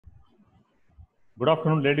Good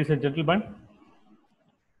afternoon, ladies and gentlemen.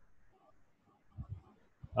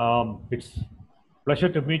 It's pleasure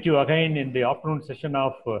to meet you again in the afternoon session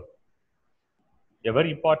of a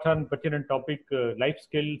very important, pertinent topic, life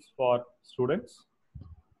skills for students.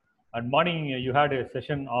 And morning, you had a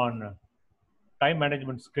session on time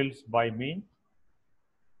management skills by me.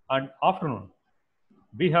 And afternoon,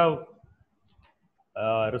 we have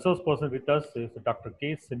a resource person with us, is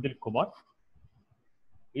Dr.K.Senthilkumar.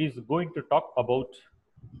 He is going to talk about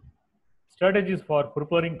strategies for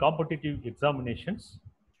preparing competitive examinations.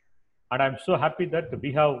 And I'm so happy that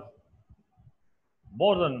we have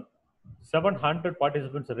more than 700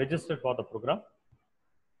 participants registered for the program.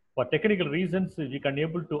 For technical reasons, we can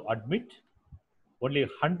able to admit only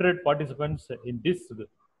 100 participants in this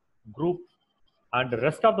group, and the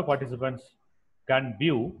rest of the participants can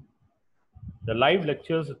view the live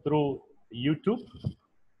lectures through YouTube.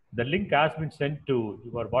 The link has been sent to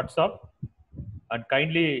your WhatsApp, and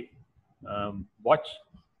kindly watch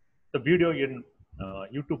the video in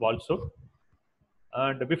YouTube also.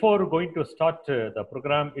 And before going to start the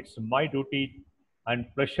program, it's my duty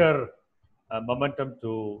and pleasure momentum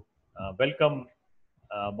to welcome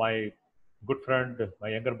my good friend, my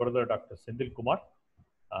younger brother, Dr. Senthilkumar.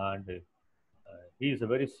 And he is a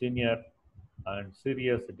very senior and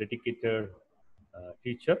serious, dedicated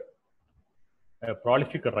teacher, a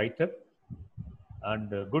prolific writer,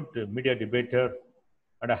 and a good media debater,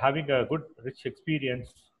 and having a good, rich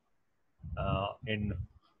experience in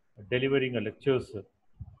delivering lectures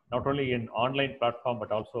not only in online platform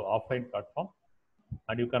but also offline platform.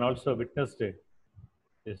 And you can also witness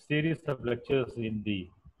a series of lectures in the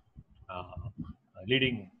uh,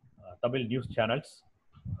 leading Tamil news channels,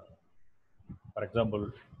 for example,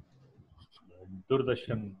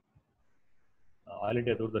 Doordarshan, All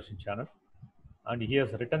India Doordarshan channel. And he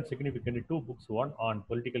has written significantly two books, one on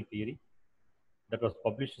political theory that was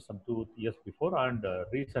published some 2 years before, and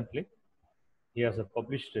recently he has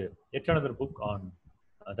published yet another book on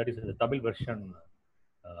that is the Tamil version,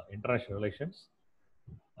 international relations.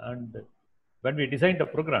 And when we designed the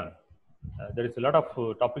program, there is a lot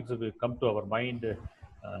of topics that will come to our mind.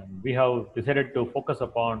 And we have decided to focus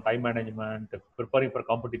upon time management, preparing for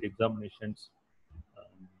competitive examinations,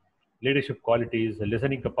 leadership qualities,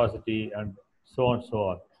 listening capacity, and so on, so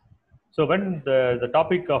on. So when the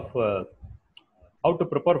topic of how to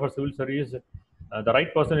prepare for civil service, the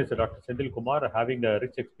right person is Dr. Senthilkumar, having a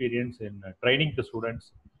rich experience in training the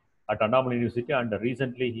students at Annamalai University, and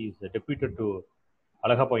recently he is deputed to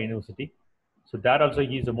Alagappa University. So there also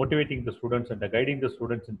he is motivating the students and guiding the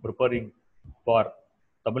students in preparing for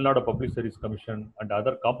Tamil Nadu Public Service Commission and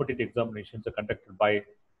other competitive examinations conducted by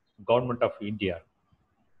Government of India.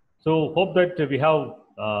 So hope that we have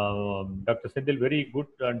Dr. Senthil, very good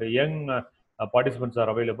and young participants are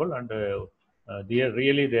available, and they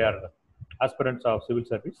are aspirants of civil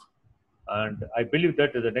service. And I believe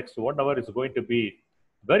that the next 1 hour is going to be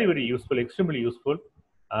very, very useful, extremely useful.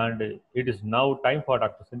 And it is now time for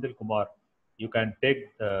Dr. Senthilkumar. You can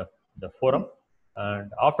take the forum,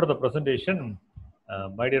 and after the presentation,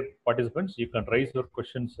 my dear participants, you can raise your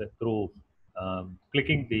questions through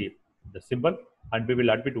clicking the symbol, and we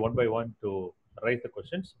will admit one by one to raise the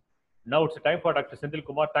questions. Now it's time for Dr.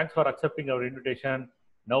 Senthilkumar. Thanks for accepting our invitation.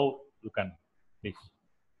 Now you can, please.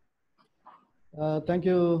 Thank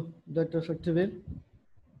you, Dr. Shaktivil,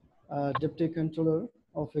 Deputy Controller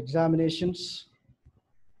of Examinations,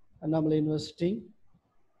 Annamalai University,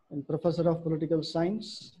 and Professor of Political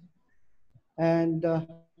Science. And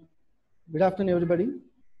good afternoon, everybody.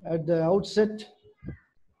 At the outset,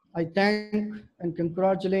 I thank and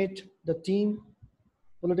congratulate the team,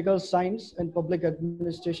 Political Science and Public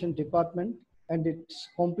Administration Department, and its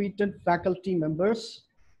competent faculty members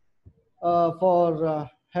for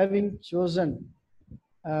having chosen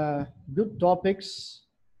good topics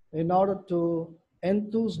in order to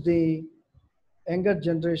enthuse the younger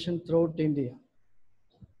generation throughout India.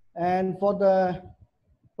 And for the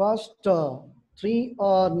past 3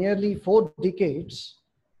 or nearly 4 decades,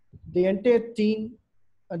 the entire team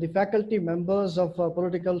and the faculty members of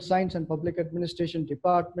Political Science and Public Administration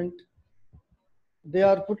Department, they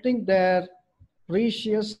are putting their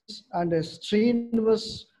precious and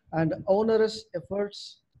strenuous and onerous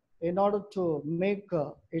efforts in order to make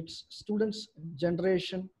its students'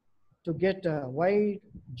 generation to get wide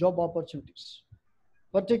job opportunities.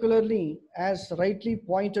 Particularly, as rightly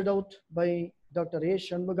pointed out by Dr. A.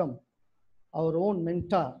 Shanmugam, our own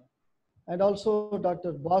mentor, and also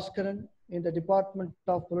Dr. Bhaskaran in the Department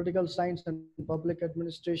of Political Science and Public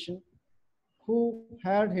Administration, who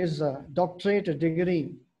had his doctorate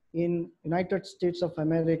degree in United States of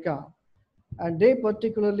America. and they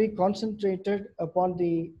particularly concentrated upon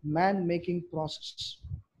the man-making process.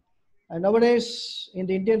 And nowadays, in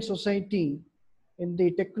the Indian society, in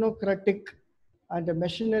the technocratic and the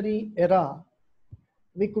machinery era,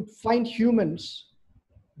 we could find humans,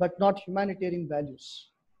 but not humanitarian values.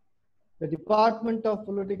 The Department of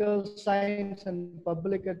Political Science and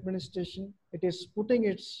Public Administration, it is putting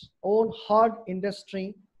its own hard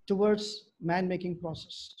industry towards man-making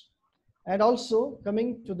process. And also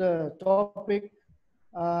coming to the topic,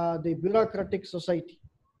 the bureaucratic society.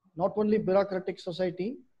 Not only bureaucratic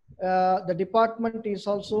society, the department is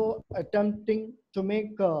also attempting to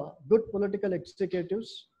make good political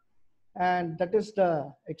executives, and that is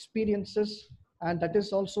the experiences, and that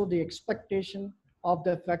is also the expectation of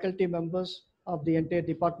the faculty members of the entire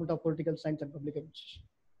Department of Political Science and Public Administration.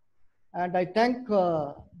 And I thank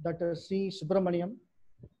Dr. C. Subramaniam,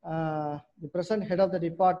 the present head of the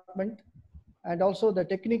department, and also the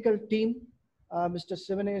technical team, Mr.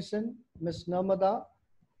 Sivanesan, Ms. Narmada,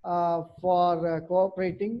 for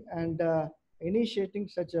cooperating and initiating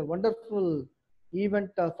such a wonderful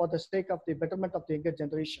event for the sake of the betterment of the younger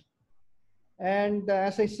generation. And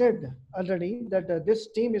as I said already, that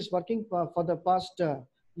this team is working for the past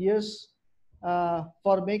years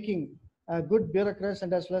for making good bureaucrats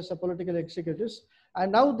and as well as political executives.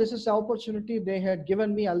 And now this is the opportunity they had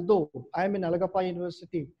given me, although I am in Alagappa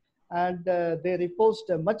University, and they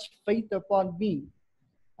reposed much faith upon me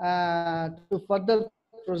to further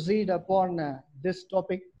proceed upon this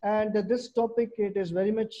topic. And this topic, it is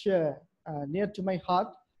very much near to my heart,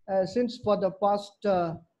 since for the past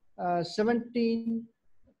 17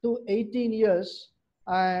 to 18 years,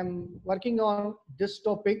 I am working on this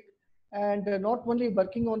topic, and not only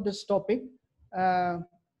working on this topic, and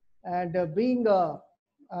being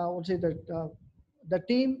what say that the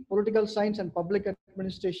team political science and public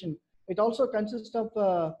administration, it also consists of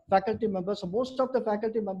faculty members. So most of the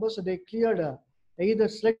faculty members, they cleared either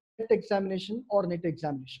SLET examination or NET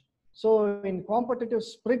examination. So in competitive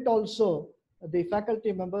spirit also, the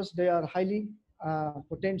faculty members, they are highly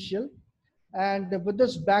potential. And with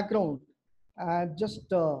this background, I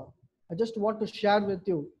just want to share with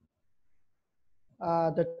you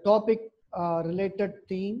the topic related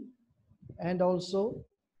theme, and also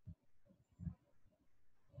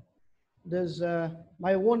there's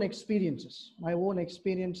my own experiences,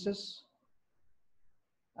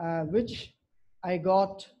 which I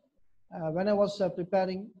got when I was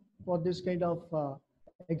preparing for this kind of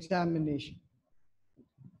examination.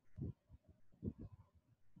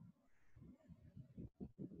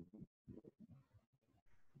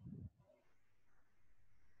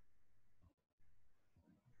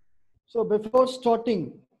 So before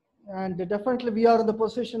starting, and definitely we are in the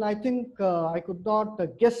position, I think I could not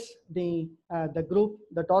guess the group,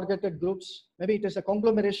 the targeted groups. Maybe it is a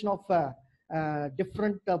conglomeration of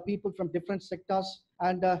different people from different sectors.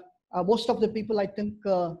 And most of the people, I think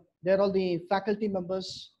they're all the faculty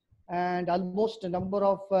members, and almost a number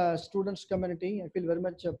of students community. I feel very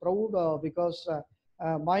much proud because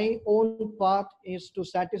my own part is to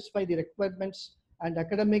satisfy the requirements and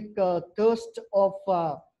academic thirst of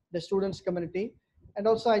the students community. And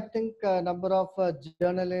also I think a number of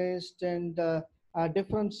journalists and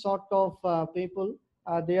different sort of people,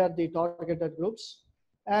 they are the targeted groups.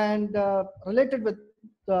 And related with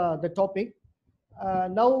the topic,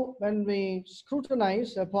 now when we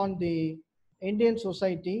scrutinize upon the Indian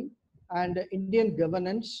society and Indian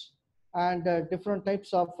governance and different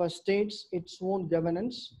types of states, its own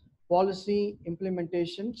governance, policy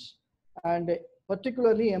implementations, and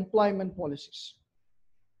particularly employment policies.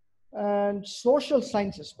 And social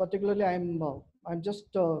sciences, particularly I'm just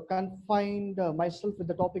confined myself with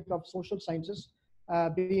the topic of social sciences,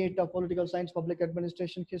 be it political science, public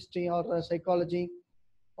administration, history, or psychology,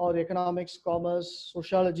 or economics, commerce,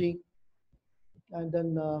 sociology, and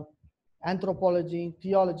then anthropology,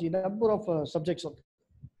 theology, number of subjects.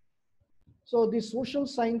 So the social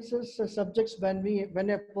sciences subjects, when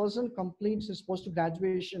a person completes his post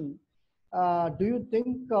graduation, do you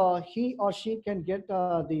think he or she can get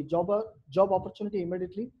the job opportunity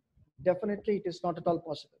immediately? Definitely, it is not at all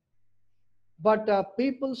possible. But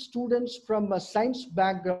people, students from a science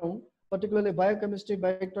background, particularly biochemistry,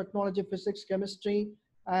 biotechnology, physics, chemistry,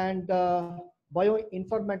 and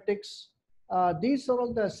bioinformatics, these are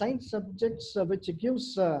all the science subjects which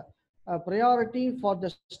gives a priority for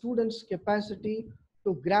the students' capacity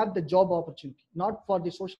to grab the job opportunity, not for the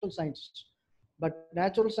social sciences. But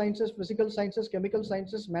natural sciences, physical sciences, chemical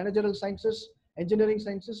sciences, managerial sciences, engineering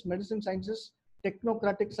sciences, medicine sciences,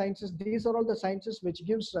 technocratic sciences, these are all the sciences which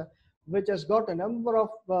gives, which has got a number of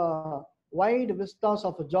wide vistas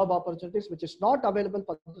of job opportunities, which is not available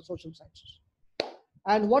for the social sciences.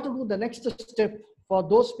 And what to do the next step for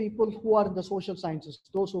those people who are in the social sciences,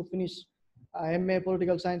 those who finish MA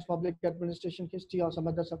political science, public administration, history, or some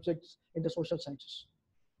other subjects in the social sciences.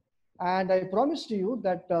 And I promise to you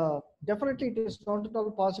that definitely it is not at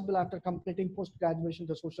all possible after completing post-graduation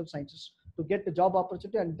the social sciences to get the job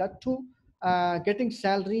opportunity, and that too getting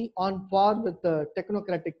salary on par with the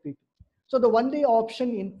technocratic people. So the only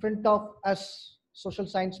option in front of us social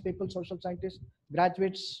science people, social scientists,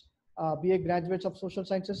 graduates, BA graduates of social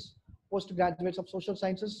sciences, postgraduates of social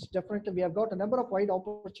sciences, definitely we have got a number of wide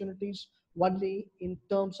opportunities only in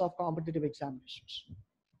terms of competitive examinations.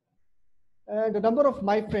 And a number of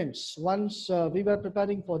my friends, once we were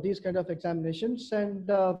preparing for these kind of examinations, and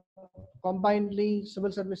combinedly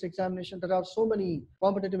civil service examination, there are so many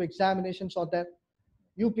competitive examinations out there.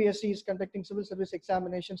 UPSC is conducting civil service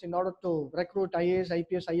examinations in order to recruit IAS,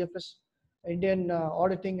 IPS, IFS, Indian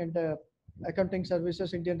auditing and accounting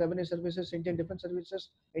services, Indian revenue services, Indian defense services,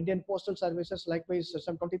 Indian postal services, likewise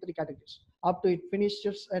some 23 categories. Up to it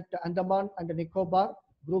finishes at Andaman and Nicobar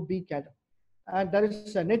Group B cadre. And there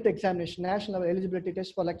is a NET examination, national eligibility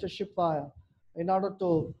test for lectureship in order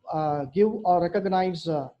to give or recognize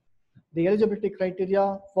the eligibility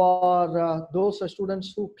criteria for those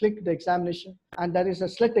students who click the examination. And there is a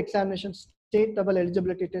SLET examination, state level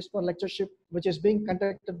eligibility test for lectureship, which is being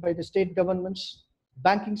conducted by the state governments,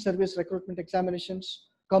 banking service recruitment examinations,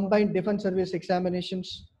 combined defense service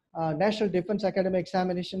examinations, National Defense Academy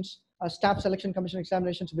examinations, staff selection commission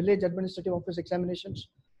examinations, village administrative office examinations,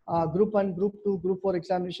 group 1, group 2, group 4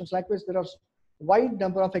 examinations. Likewise, there are wide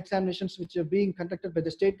number of examinations which are being conducted by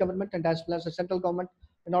the state government and as well as the central government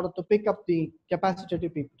in order to pick up the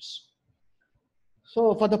capacitative peoples.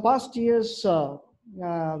 So for the past years,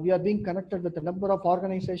 we are being connected with a number of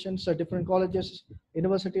organizations, different colleges,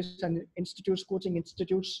 universities and institutes, coaching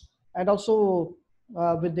institutes, and also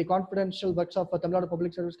with the confidential works of Tamil Nadu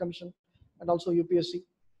Public Service Commission and also UPSC.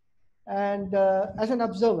 And as an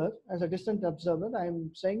observer, as a distant observer, I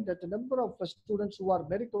am saying that the number of students who are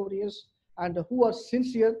meritorious and who are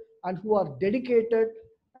sincere and who are dedicated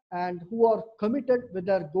and who are committed with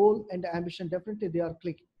their goal and ambition, definitely they are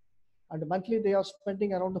clicking. And monthly they are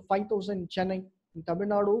spending around 5,000 in Chennai. In Tamil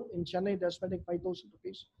Nadu, in Chennai, they are spending 5,000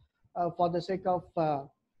 rupees for the sake of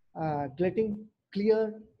getting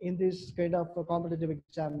clear in this kind of competitive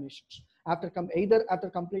examinations. Either after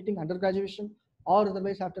completing undergraduation or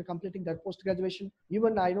otherwise after completing their post-graduation.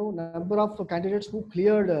 Even I know number of candidates who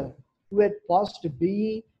cleared, who had passed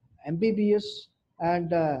BE, MBBS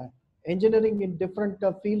and engineering in different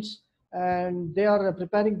fields, and they are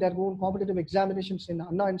preparing their own competitive examinations in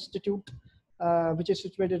Anna Institute, which is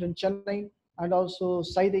situated in Chennai, and also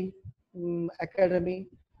Saidi Academy,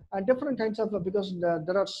 and different kinds of, because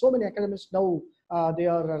there are so many academies now, they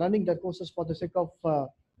are running their courses for the sake of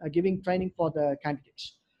giving training for the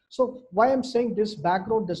candidates. So why I'm saying this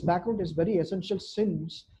background is very essential,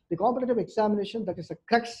 since the competitive examination, that is a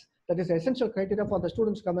crux, that is the essential criteria for the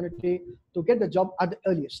students community to get the job at the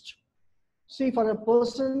earliest. See, for a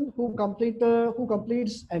person who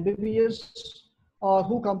completes MBBS or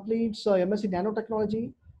who completes MSc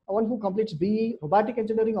nanotechnology, one who completes BE, robotic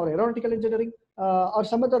engineering or aeronautical engineering, or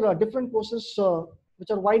some other different courses which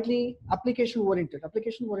are widely application oriented,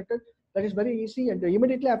 that is very easy, and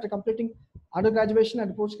immediately after completing undergraduation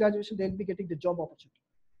and post-graduation, they'll be getting the job opportunity.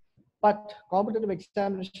 But competitive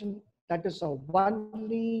examination, that is a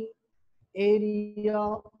only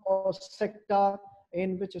area or sector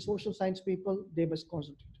in which a social science people, they must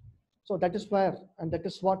concentrate. So that is where, and that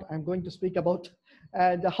is what I'm going to speak about,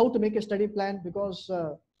 and how to make a study plan, because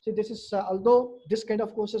see, this is, although this kind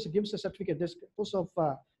of courses gives a certificate, this course of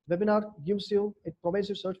webinar gives you, it provides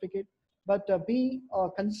you certificate, but be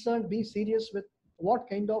concerned, be serious with what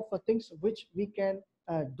kind of things which we can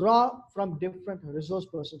draw from different resource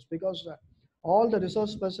persons, because all the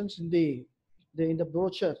resource persons in the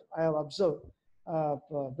brochure I have observed,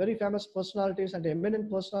 very famous personalities and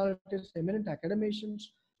eminent personalities, eminent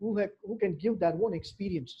academicians who can give their own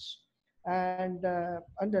experiences. And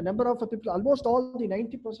a number of people, almost all the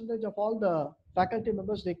 90% of all the faculty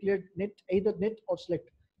members, they cleared NET, either NET or SLET.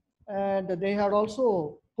 And they had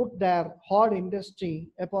also put their hard industry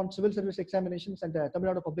upon civil service examinations and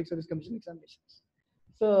Tamil Nadu Public Service Commission examinations.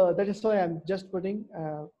 So that is why I'm just putting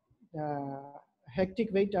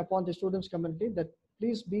hectic weight upon the students community, that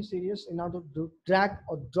please be serious in order to drag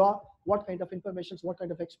or draw what kind of information, what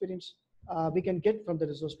kind of experience we can get from the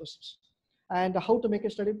resource persons, and how to make a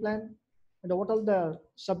study plan, and what are the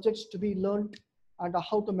subjects to be learned, and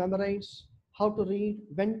how to memorize, how to read,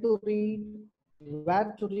 when to read,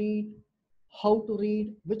 where to read, how to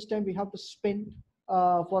read, which time we have to spend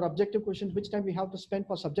for objective questions, which time we have to spend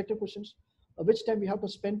for subjective questions, which time we have to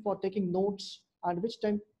spend for taking notes, and which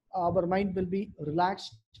time our mind will be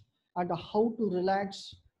relaxed, and how to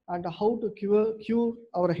relax, and how to cure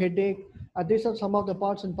our headache. These are some of the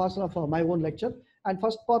parts and parcel of my own lecture. And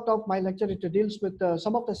first part of my lecture, it deals with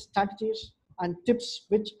some of the strategies and tips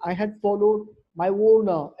which I had followed my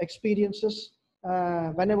own experiences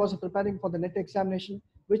when I was preparing for the NET examination,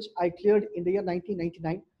 which I cleared in the year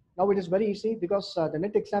 1999. Now it is very easy because the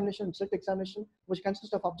NET examination, SET examination, which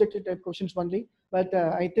consists of objective type questions only. But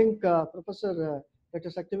I think Professor Dr.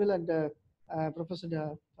 Saktivil and Professor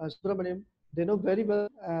Subramaniam, they know very well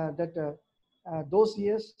that those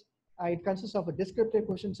years it consists of a descriptive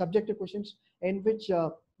question, subjective questions, in which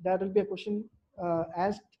there will be a question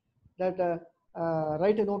asked that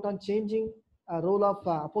write a note on changing role of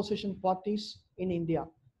opposition parties in India.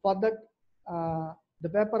 For that, the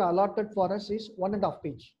paper allotted for us is 1.5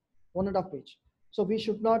 page, 1.5 page. So we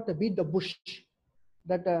should not beat the bush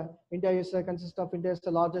that India is consists of India is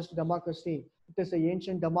the largest democracy. It is an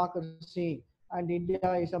ancient democracy, and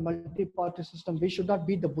India is a multi-party system. We should not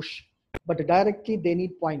beat the bush, but directly they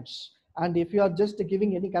need points. And if you are just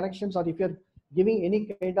giving any corrections, or if you are giving any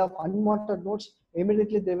kind of unwanted notes,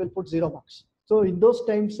 immediately they will put 0 marks. So in those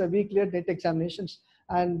times, we cleared NET examinations.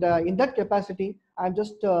 And in that capacity, I'm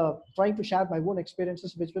just trying to share my own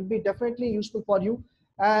experiences, which will be definitely useful for you.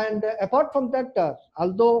 And apart from that,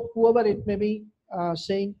 although whoever it may be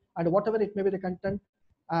saying, and whatever it may be the content,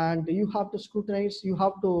 and you have to scrutinize, you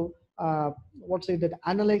have to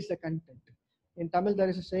analyze the content. In Tamil, there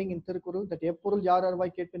is a saying in Tirukkural that Eppurul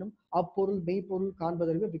Yararvai Ketpinum, Appurul Meipurul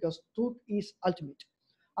Kanbadariva, because truth is ultimate.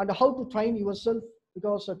 And how to train yourself,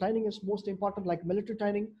 because training is most important, like military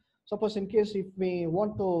training. Suppose in case if we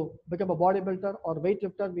want to become a bodybuilder or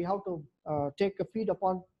weightlifter, we have to take a feed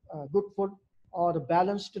upon good food or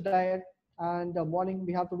balanced diet, and morning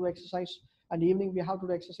we have to do exercise, and evening we have to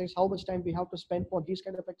do exercise. How much time we have to spend for these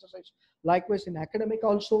kind of exercise? Likewise in academic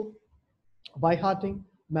also, by hearting,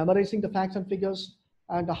 memorizing the facts and figures,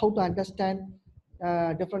 and how to understand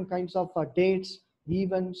different kinds of dates,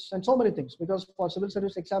 events, and so many things. Because for civil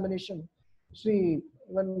service examination, see,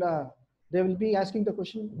 when they will be asking the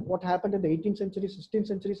question what happened in the 18th century, 16th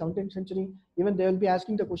century, 17th century. Even they will be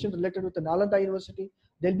asking the question related with the Nalanda University.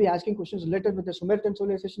 They'll be asking questions related with the Sumerian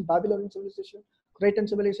civilization, Babylonian civilization, Cretan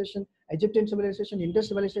civilization, Egyptian civilization, Indus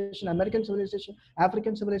civilization, American civilization,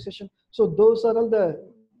 African civilization. So those are all the,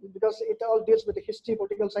 because it all deals with the history,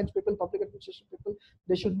 political science people, public administration people.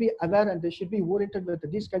 They should be aware and they should be oriented with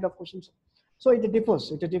these kind of questions. So it differs.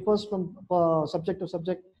 It differs from subject to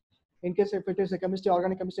subject. In case if it is a chemistry,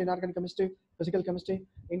 organic chemistry, inorganic chemistry, physical chemistry.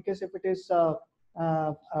 In case if it is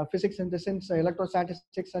physics in the sense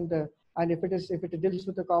electrostatistics, and if it deals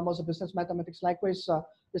with the commerce or business mathematics. Likewise,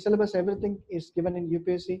 the syllabus, everything is given in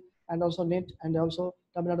UPSC and also NET and also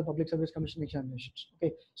Tamil Nadu Public Service Commission examinations.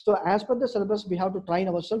 Okay, so as per the syllabus, we have to train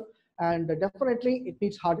ourselves, and definitely it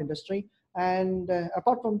needs hard industry. And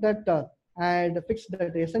apart from that, I had fixed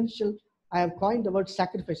that the essential. I have coined the word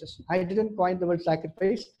sacrifices. I didn't coin the word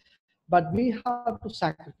sacrifice, but we have to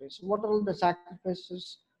sacrifice. What are all the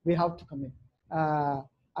sacrifices we have to commit?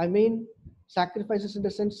 I mean, sacrifices in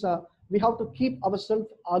the sense we have to keep ourselves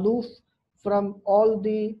aloof from all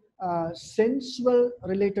the sensual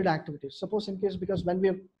related activities. Suppose in case, because when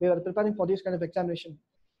we were preparing for this kind of examination,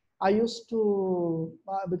 I used to,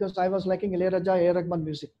 because I was liking Ilayaraja, A. Rahman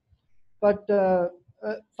music, but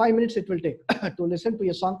 5 minutes it will take to listen to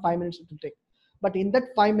a song. 5 minutes it will take, but in that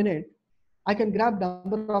 5 minutes, I can grab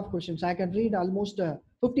number of questions. I can read almost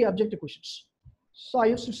 50 objective questions. So I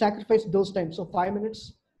used to sacrifice those times. So 5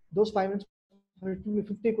 minutes, those 5 minutes,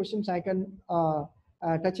 50 questions I can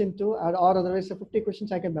touch into, or otherwise 50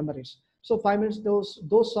 questions I can memorize. So 5 minutes,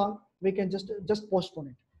 those songs we can just postpone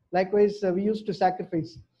it. Likewise, we used to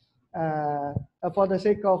sacrifice for the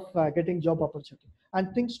sake of getting job opportunity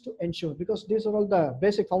and things to ensure, because these are all the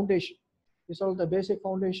basic foundation. These are all the basic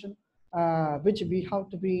foundation which we have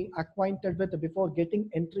to be acquainted with before getting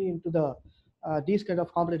entry into the these kind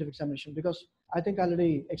of competitive examination. Because I think I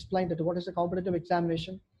already explained that what is a competitive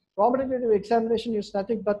examination. Competitive examination is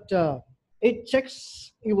nothing but it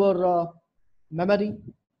checks your memory,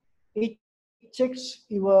 it checks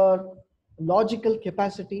your logical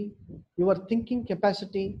capacity, your thinking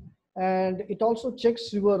capacity, and it also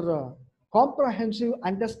checks your comprehensive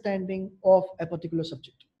understanding of a particular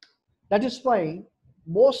subject. That is why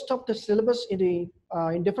most of the syllabus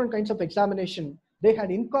in different kinds of examination, they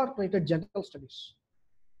had incorporated general studies.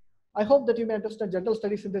 I hope that you may understand general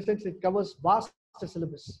studies in the sense it covers vast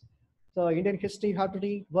syllabus. So Indian history you have to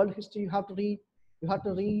read, world history you have to read, You have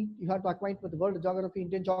to read, you have to acquaint with the world geography,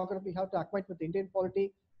 Indian geography, you have to acquaint with Indian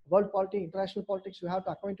polity, world polity, international politics, you have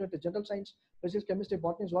to acquaint with the general science, physics, chemistry,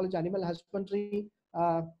 botany, zoology, animal husbandry,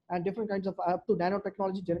 and different kinds of up to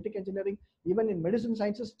nanotechnology, genetic engineering, even in medicine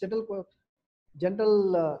sciences, general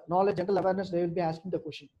knowledge, general awareness, they will be asking the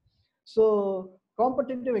question. So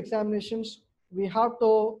competitive examinations, we have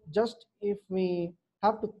to just, if we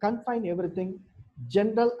have to confine everything,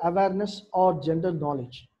 general awareness or general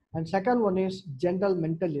knowledge. And second one is general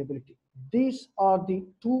mental ability. These are the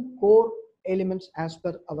two core elements as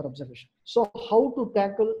per our observation. So how to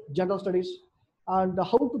tackle general studies and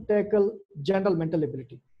how to tackle general mental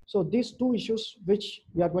ability. So these two issues which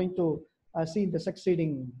we are going to see in the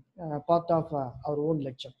succeeding part of our own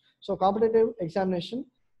lecture. So competitive examination,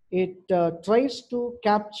 it tries to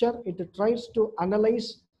capture, it tries to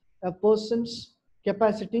analyze a person's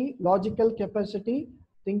capacity, logical capacity,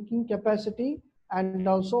 thinking capacity, and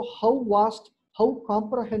also how vast, how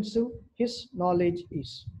comprehensive his knowledge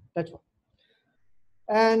is. That's what.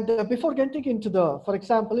 And before getting into the, for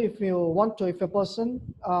example, if you want to, if a person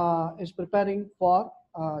is preparing for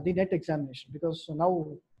the NET examination, because now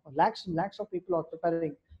lakhs and lakhs of people are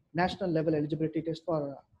preparing national level eligibility test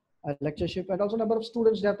for a lectureship, and also number of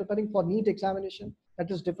students, they are preparing for NEET examination,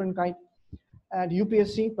 that is different kind, and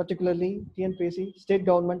UPSC, particularly TNPSC, state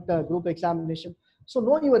government group examination. So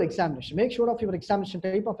know your examination, make sure of your examination,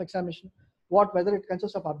 type of examination, whether it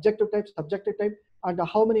consists of objective type, subjective type, and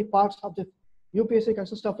how many parts of the UPSC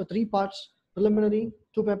consists of 3 parts, preliminary,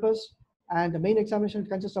 2 papers, and the main examination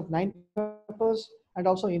consists of 9 papers, and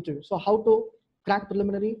also interview. So how to crack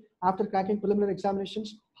preliminary, after cracking preliminary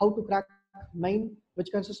examinations, how to crack main, which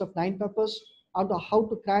consists of 9 papers, and how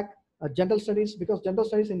to crack general studies, because general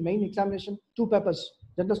studies in main examination, 2 papers,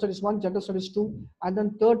 general studies 1, general studies 2, and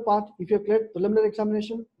then third part, if you cleared preliminary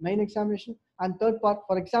examination, main examination, and third part,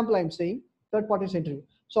 for example, I'm saying, third part is interview.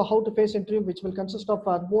 So how to face interview, which will consist of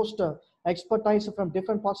most expertise from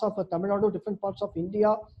different parts of Tamil Nadu, different parts of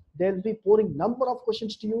India. They'll be pouring number of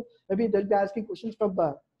questions to you. Maybe they'll be asking questions from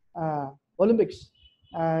Olympics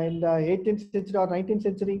in the 18th century or 19th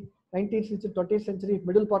century, 19th century, 20th century,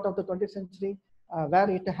 middle part of the 20th century, where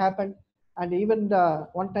it happened. And even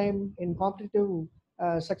one time in competitive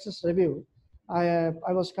success review, I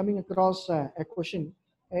was coming across a question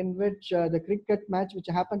in which the cricket match which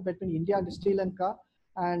happened between India and Sri Lanka,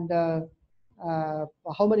 and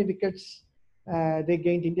how many wickets they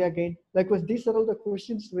gained, India gained. Likewise, these are all the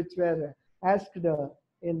questions which were asked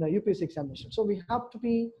in the UPSC examination. So we have to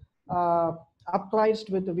be apprised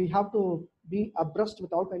with, we have to be abreast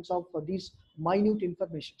with all kinds of these minute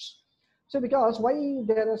informations. So because why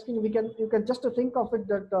they are asking, you can just think of it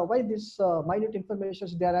that why this minute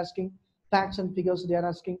informations they are asking, facts and figures they are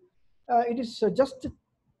asking. It is just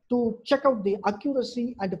to check out the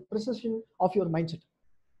accuracy and the precision of your mindset.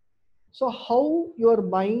 So how your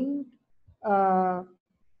mind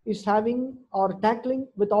is having or tackling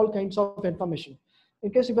with all kinds of information.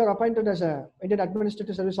 In case if you are appointed as a Indian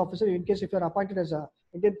Administrative Service Officer, in case if you are appointed as a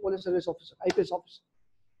Indian Police Service Officer, IPS officer,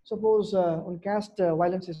 suppose on caste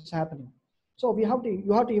violence is happening. So you have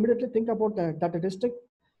to immediately think about that district.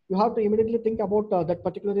 You have to immediately think about that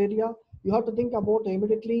particular area. You have to think about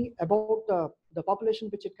immediately about the population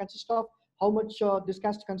which it consists of, how much this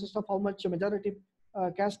caste consists of, how much majority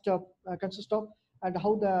caste consists of, and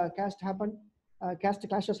how the caste happened, caste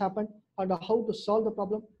clashes happen, and how to solve the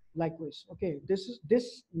problem. Likewise, okay,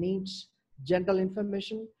 this needs general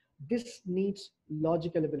information. This needs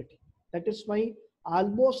logical ability. That is why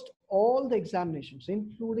almost all the examinations,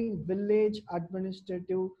 including village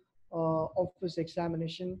administrative office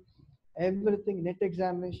examination, everything, NET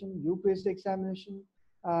examination, UPSC examination,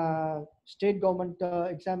 state government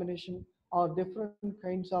examination, or different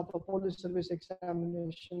kinds of police service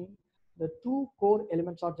examination, the two core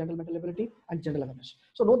elements are general mental ability and general awareness.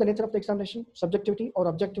 So know the nature of the examination, subjectivity or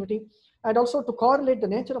objectivity, and also to correlate the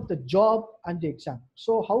nature of the job and the exam.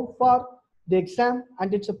 So how far the exam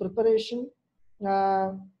and its preparation,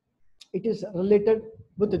 it is related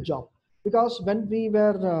with the job. Because when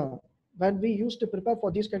we used to prepare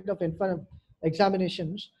for these kind of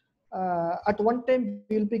examinations, at one time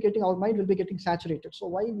we'll be getting, our mind will be getting saturated. So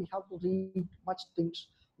why we have to read much things?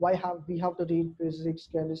 Why we have to read physics,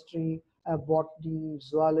 chemistry, botany,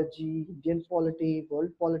 zoology, Indian polity,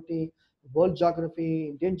 world geography,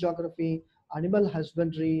 Indian geography, animal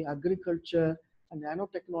husbandry, agriculture, and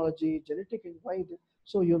nanotechnology, genetic, and why?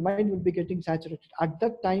 So your mind will be getting saturated. At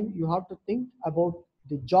that time, you have to think about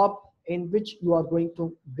the job in which you are going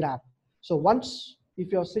to grab. So once,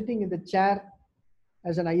 if you're sitting in the chair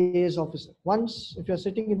as an IAS officer, once if you're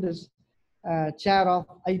sitting in this chair of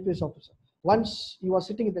IPS officer, once you are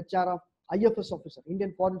sitting in the chair of IFS officer,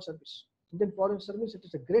 Indian Foreign Service. Indian Foreign Service, it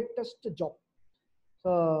is the greatest job.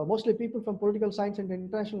 So mostly people from political science and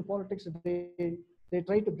international politics, they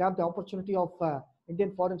try to grab the opportunity of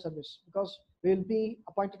Indian Foreign Service because we will be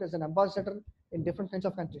appointed as an ambassador in different kinds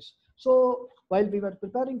of countries. So while we were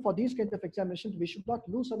preparing for these kinds of examinations, we should not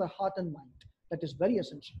lose our heart and mind. That is very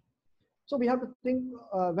essential. So we have to think,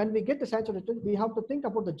 when we get the saturated, we have to think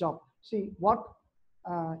about the job. See, what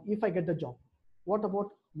if I get the job? What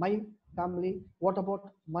about my family? What about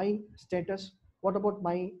my status? What about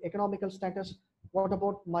my economical status? What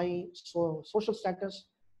about my social status?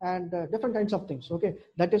 And different kinds of things. Okay,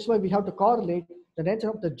 that is why we have to correlate the nature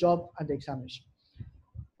of the job and the examination.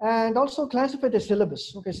 And also classify the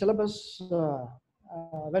syllabus. Okay, syllabus,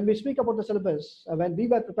 when we speak about the syllabus, when we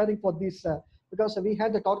were preparing for this, because we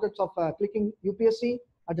had the targets of clicking UPSC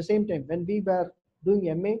at the same time. When we were doing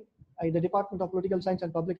MA in the Department of Political Science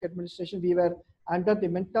and Public Administration, we were under the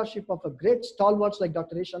mentorship of a great stalwarts like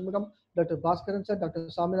Dr. K.Senthilkumar, Dr. Bhaskaran sir, Dr.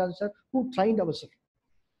 Samiran sir, who trained us.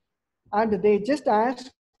 And they just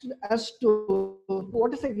asked us to,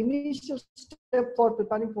 what is the initial step for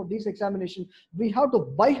preparing for this examination? We have to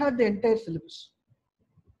by-heart the entire syllabus.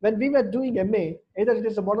 When we were doing MA, either it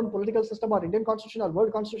is a modern political system or Indian constitution or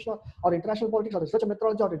world constitution or international politics or research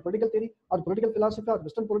methodology or political theory or political philosophy or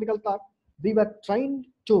Western political thought, we were trying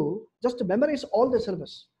to just memorize all the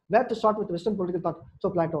syllabus. Where to start with Western political thought, so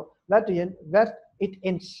Plato. Where to end, where it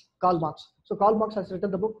ends, Karl Marx. So Karl Marx has written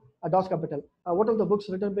the book Das Kapital. What are the books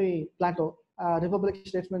written by Plato? Republic,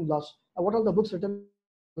 Statesman, Laws. What are the books written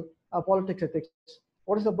by Politics, Ethics?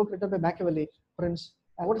 What is the book written by Machiavelli, Prince?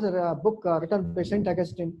 What is the book written by Saint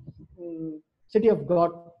Augustine, City of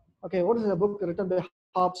God? Okay, what is the book written by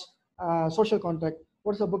Hobbes, Social Contract?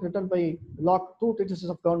 What is the book written by Locke, Two Treatises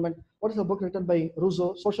of Government? What is the book written by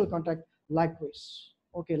Rousseau, Social Contract? Likewise.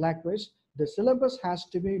 Okay, likewise, the syllabus has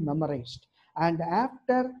to be memorized. And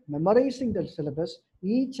after memorizing the syllabus,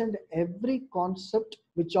 each and every concept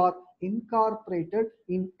which are incorporated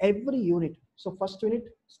in every unit. So first unit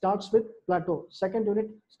starts with Plato, second unit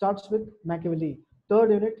starts with Machiavelli,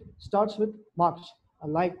 third unit starts with Marx.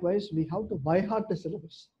 Likewise, we have to by heart the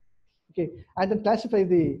syllabus. Okay, and then classify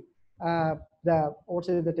the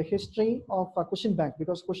history of question bank,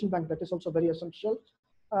 because question bank, that is also very essential.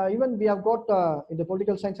 Even we have got in the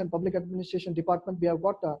political science and public administration department, we have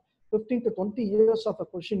got 15 to 20 years of a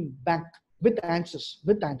question bank with answers,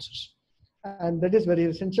 and that is very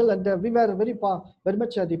essential. And we were very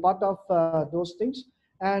much the part of those things.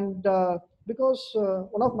 And because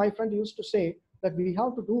one of my friends used to say that we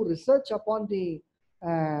have to do research upon the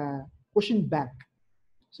question bank.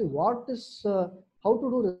 See, what is how to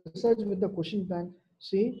do research with the question bank?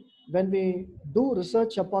 See, when we do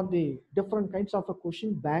research upon the different kinds of a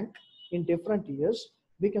question bank in different years,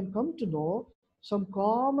 we can come to know some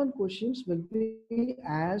common questions will be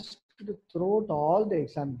asked throughout all the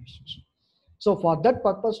examinations. So for that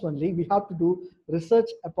purpose only, we have to do research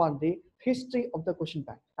upon the history of the question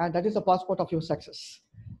bank, and that is the passport of your success.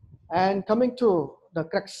 And coming to the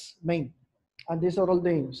crux main, and these are all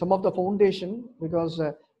some of the foundation, because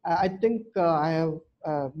I think I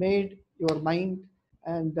have made your mind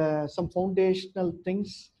and some foundational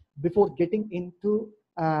things before getting into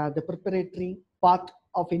the preparatory part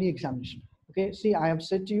of any examination. Okay, see, I have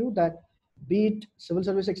said to you that be it civil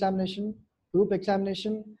service examination, group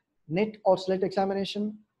examination, net or select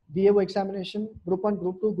examination, BAO examination, group 1,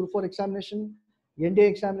 group 2, group 4 examination, NDA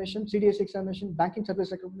examination, CDS examination, banking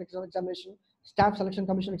service recruitment examination, staff selection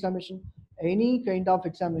commission examination, any kind of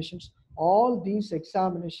examinations, all these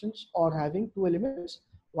examinations are having two elements.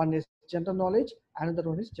 One is general knowledge, another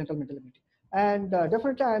one is general mental ability. And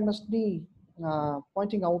definitely I must be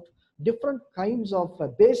pointing out different kinds of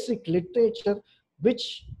basic literature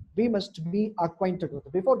which we must be acquainted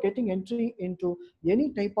with. Before getting entry into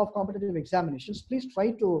any type of competitive examinations, please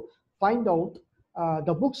try to find out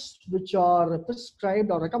the books which are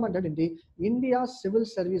prescribed or recommended in the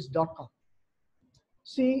indiacivilservice.com.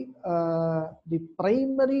 See, the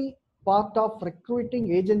primary part of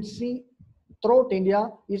recruiting agency throughout India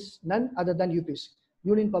is none other than UPSC,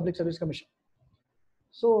 Union Public Service Commission.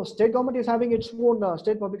 So state government is having its own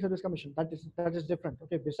state public service commission. That is different.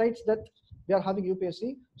 Okay. Besides that, we are having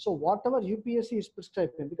UPSC. So whatever UPSC is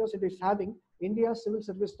prescribed in, because it is having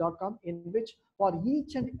indiacivilservice.com, in which for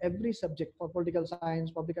each and every subject, for political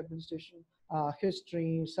science, public administration,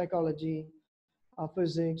 history, psychology,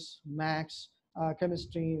 physics, maths,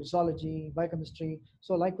 chemistry, zoology, biochemistry.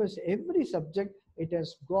 So likewise, every subject, it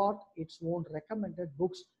has got its own recommended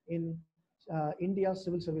books in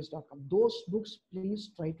indiacivilservice.com. Those books, please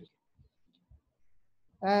try to.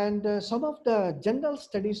 And some of the general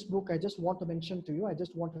studies book I just want to mention to you, I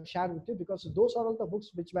just want to share with you, because those are all the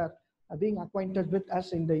books which were being acquainted with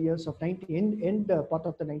us in the years of 90, end part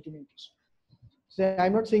of the 1990s. So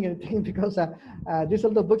I'm not saying anything because these are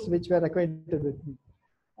the books which were acquainted with me.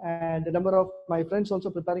 And a number of my friends also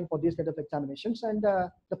preparing for these kind of examinations. And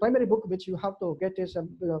the primary book which you have to get is,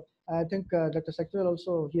 I think Dr. Secretary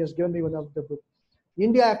also, he has given me one of the book,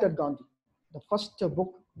 India After Gandhi, the first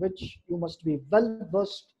book which you must be well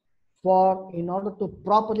versed for in order to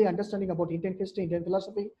properly understanding about Indian history, Indian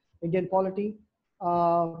philosophy, Indian polity,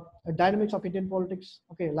 dynamics of Indian politics.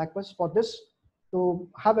 Okay, likewise for this, to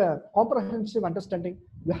have a comprehensive understanding,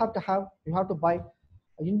 you have to buy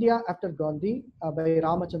India After Gandhi by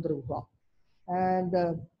Ramachandra Guha. And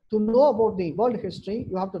to know about the world history,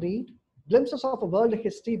 you have to read Glimpses of a World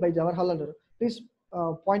History by Jawaharlal Nehru. Please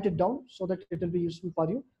point it down so that it will be useful for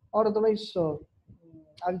you. Or otherwise,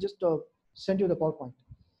 I'll just send you the PowerPoint.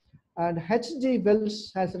 And H.G.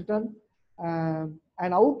 Wells has written an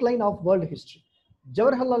outline of world history.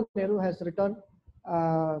 Jawaharlal Nehru has written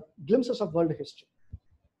Glimpses of World History.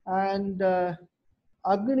 And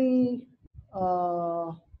Agni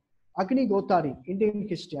uh, Agni Gotari, Indian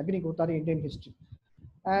history, Agni Gotari, Indian history.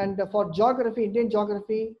 And for geography, Indian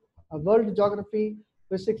geography, world geography,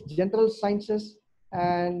 physics, general sciences,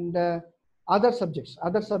 and other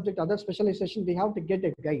specialization, we have to get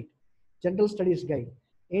a guide, general studies guide.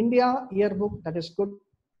 India yearbook, that is good.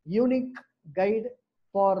 Unique guide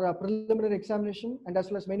for preliminary examination and as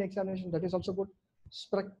well as main examination, that is also good.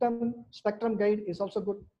 Spectrum guide is also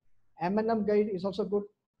good. M&M guide is also good.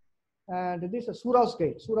 And this is Sura's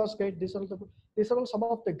guide. These are all some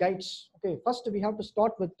of the guides. Okay, first we have to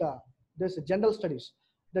start with this general studies.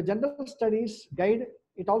 The general studies guide,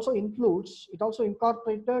 it also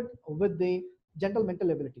incorporated with the general mental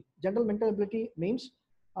ability. General mental ability means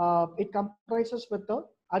it comprises with the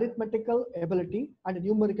arithmetical ability and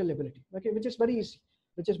numerical ability. Okay, which is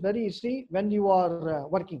very easy when you are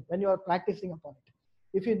working, when you are practicing upon it.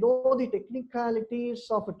 If you know the technicalities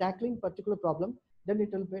of tackling particular problem, then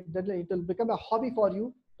it will become a hobby for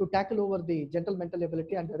you to tackle over the general mental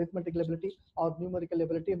ability and arithmetical ability or numerical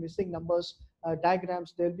ability, missing numbers,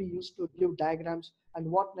 diagrams. They'll be used to give diagrams, and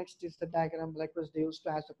what next is the diagram. Likewise, they used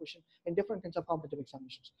to ask a question in different kinds of competitive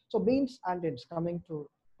examinations. So means and ends. Coming to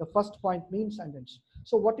the first point, means and ends.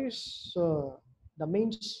 So what is the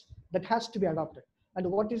means that has to be adopted, and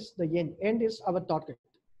what is the end? End is our target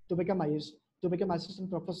to become IS, to become assistant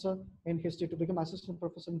professor in history, to become assistant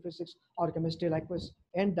professor in physics or chemistry, likewise,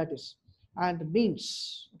 and that is. And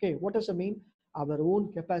means, okay, what does it mean? Our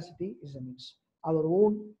own capacity is a means. Our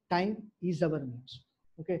own time is our means.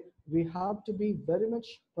 Okay, we have to be very much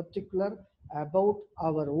particular about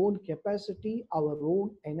our own capacity, our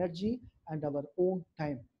own energy, and our own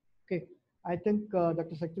time. Okay, I think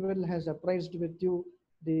Dr. Secretary has apprised with you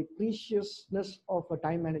the preciousness of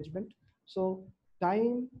time management. So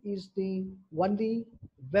time is the only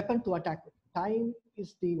weapon to attack with. Time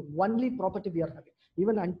is the only property we are having.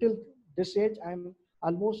 Even until this age, I'm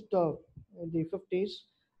almost in the 50s,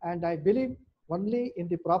 and I believe only in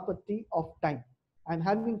the property of time. I'm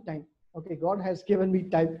having time. Okay, God has given me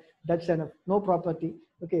time. That's enough. No property.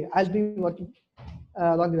 Okay, I'll be working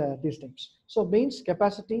along these times. So means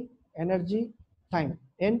capacity, energy, time,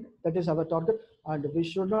 and that is our target. And we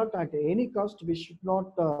should not, at any cost, we should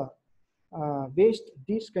not waste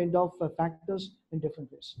these kind of factors in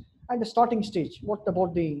different ways. And the starting stage, what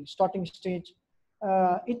about the starting stage?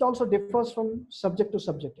 It also differs from subject to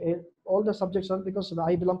subject. All the subjects are, because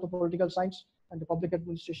I belong to political science and the public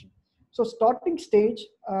administration. So starting stage,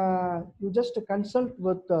 you just consult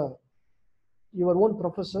with your own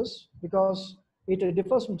professors, because it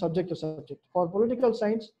differs from subject to subject. For political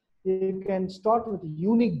science, you can start with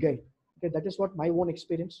unique guide. Okay, that is what my own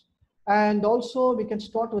experience. And also we can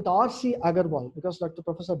start with R.C. Agarwal, because Dr.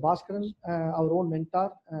 Professor Bhaskaran, our own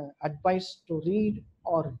mentor, advised to read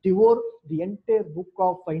or devour the entire book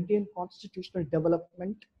of Indian constitutional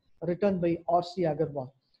development written by R.C.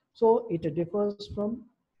 Agarwal. So it differs from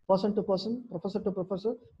person to person, professor to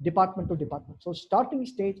professor, department to department. So starting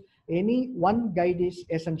stage, any one guide is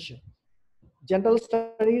essential. General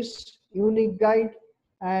studies, unique guide,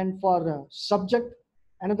 and for subject,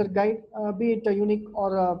 another guide, be it unique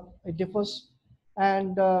or it differs.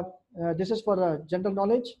 And this is for general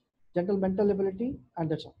knowledge, general mental ability, and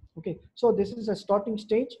that's all. Okay, so this is a starting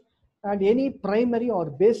stage. And any primary or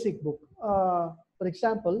basic book, for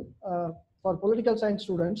example, for political science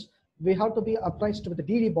students, we have to be apprised with the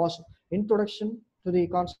D.D. Basu, Introduction to the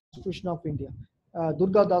Constitution of India.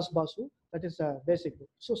 Durga Das Basu, that is a basic book.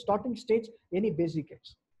 So starting stage, any basic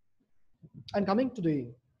guides. And coming to the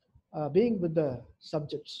being with the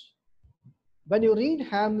subjects. When you read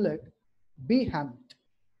Hamlet, be Hamlet.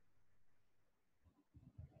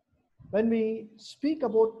 When we speak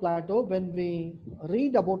about Plato, when we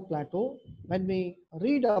read about Plato, when we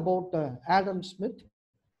read about Adam Smith,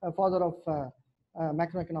 father of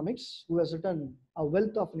macroeconomics, who has written A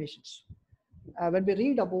Wealth of Nations, when we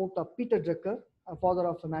read about Peter Drucker, father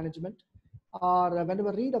of management, or when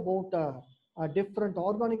we read about different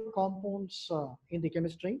organic compounds in the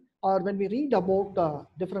chemistry, or when we read about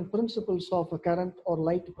different principles of current or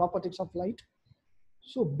light, properties of light.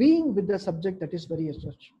 So being with the subject, that is very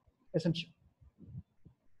essential.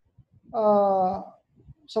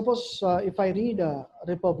 Suppose if I read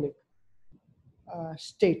Republic,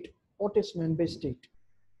 state, what is meant by state?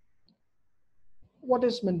 What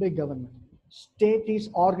is meant by government? State is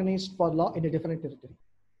organized for law in a different territory.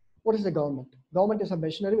 What is the government? Government is a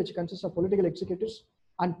machinery which consists of political executives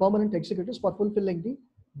and permanent executives for fulfilling the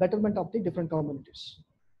betterment of the different communities.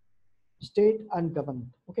 State and government.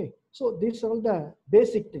 Okay, so these are all the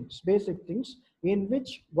basic things in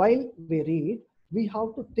which while we read, we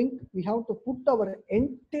have to think, we have to put our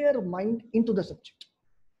entire mind into the subject.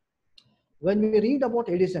 When we read about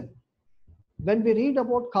Edison, when we read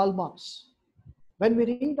about Karl Marx, when we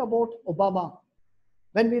read about Obama,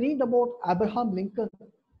 when we read about Abraham Lincoln,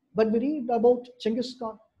 when we read about Genghis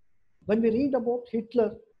Khan, when we read about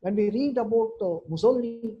Hitler, when we read about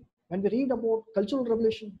Mussolini, when we read about Cultural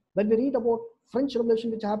Revolution, when we read about French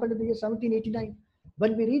Revolution which happened in the year 1789,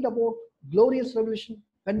 when we read about Glorious Revolution,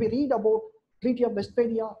 when we read about Treaty of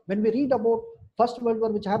Westphalia, when we read about First World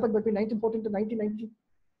War which happened between 1914 to 1919,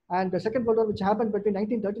 and the Second World War which happened between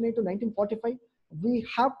 1939 to 1945, we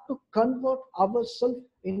have to convert ourselves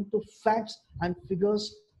into facts and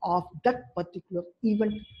figures of that particular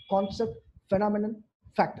event, concept, phenomenon,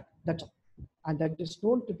 factor. That's all. And that is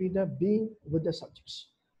known to be the being with the subjects.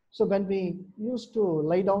 So when we used to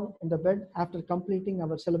lie down in the bed after completing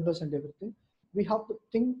our syllabus and everything, we have to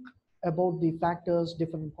think about the factors,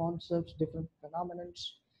 different concepts, different phenomena,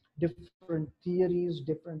 different theories,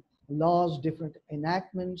 different laws, different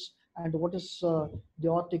enactments, and what is the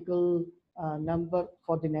article number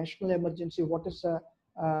for the national emergency, what is the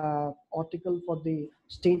article for the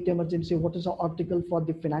state emergency, what is the article for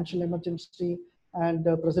the financial emergency, and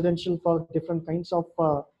presidential for different kinds of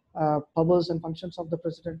powers and functions of the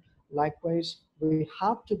president. Likewise, we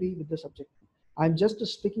have to be with the subject. I'm just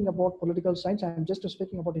speaking about political science, I'm just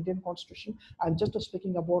speaking about Indian constitution, I'm just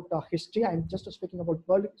speaking about history, I'm just speaking about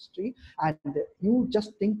world history, and you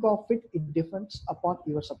just think of it, it depends upon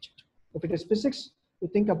your subject. If it is physics, you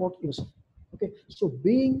think about yourself. Okay, so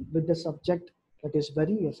being with the subject, that is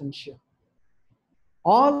very essential.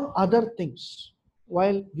 All other things,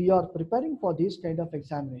 while we are preparing for these kind of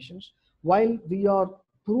examinations, while we are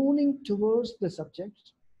pruning towards the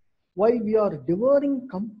subjects, while we are devouring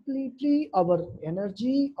completely our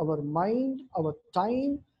energy, our mind, our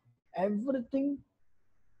time, everything,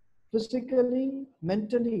 physically,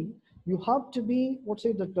 mentally, you have to be, what's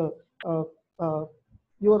it, that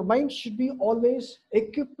your mind should be always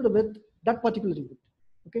equipped with that particular event.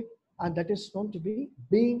 Okay, and that is known to be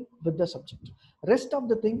being with the subject. Rest of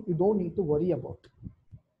the thing you don't need to worry about.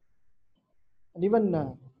 And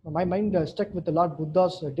even my mind stuck with the Lord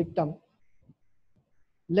Buddha's dictum: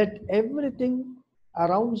 let everything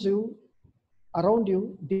around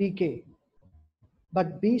you decay,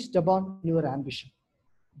 but be stubborn in your ambition.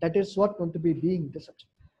 That is what going to be being the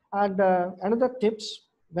subject. And another tips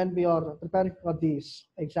when we are preparing for this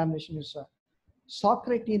examination is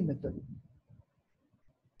Socratean method.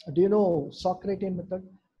 Do you know Socratean method?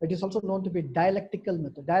 It is also known to be dialectical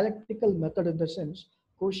method. Dialectical method in the sense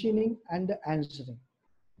questioning and answering.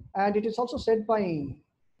 And it is also said by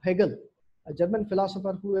Hegel, a German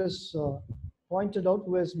philosopher, who has pointed out,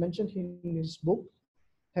 who has mentioned in his book,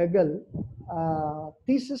 Hegel,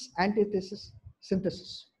 thesis, antithesis,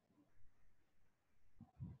 synthesis.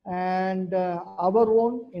 And our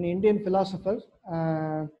own in Indian philosopher,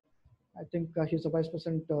 I think he's the Vice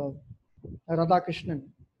President Radhakrishnan,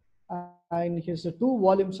 in his 2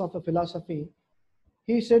 volumes of philosophy,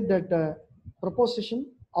 he said that proposition,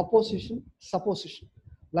 opposition, supposition.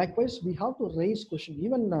 Likewise, we have to raise question.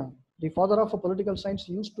 Even the father of political science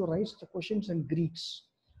used to raise the questions in Greeks.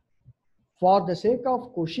 For the sake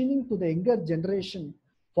of questioning to the younger generation,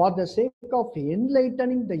 for the sake of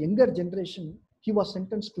enlightening the younger generation, he was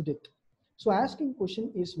sentenced to death. So asking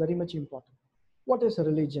question is very much important. What is a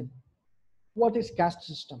religion? What is caste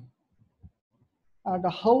system? And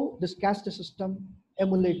how this caste system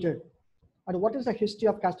emulated? And what is the history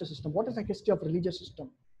of caste system? What is the history of religious system?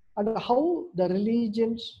 And how the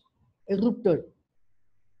religions erupted?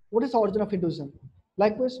 What is the origin of Hinduism?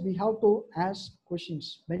 Likewise, we have to ask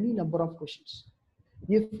questions, many number of questions.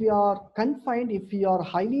 If we are confined, if we are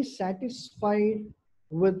highly satisfied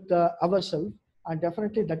with ourselves, and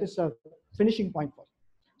definitely that is a finishing point for.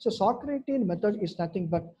 So Socratean method is nothing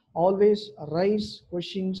but always raise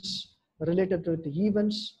questions related with the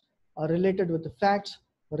events, related with the facts,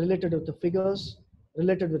 related with the figures,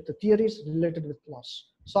 related with the theories, related with laws.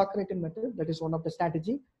 Socratean method, that is one of the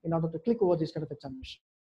strategy in order to click over this kind of examination.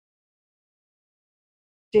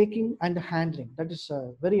 Taking and handling, that is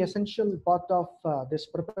a very essential part of this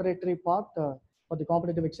preparatory part for the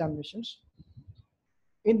competitive examinations.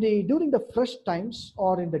 During the fresh times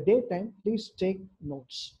or in the daytime, please take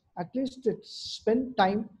notes. At least spend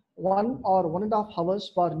time 1 or 1.5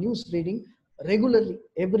 hours for news reading regularly,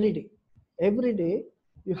 every day. Every day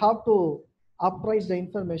you have to apprise the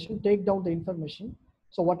information, take down the information.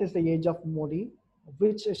 So what is the age of Modi,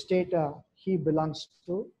 which state he belongs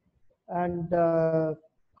to, and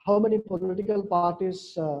how many political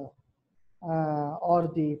parties are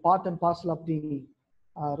the part and parcel of the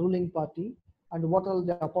ruling party, and what are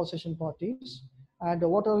the opposition parties, and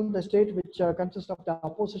what are the state which consist of the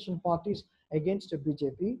opposition parties against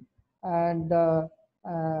BJP, and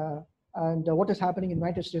what is happening in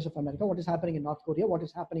United States of America, what is happening in North Korea, what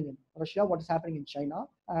is happening in Russia, what is happening in China,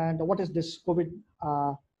 and what is this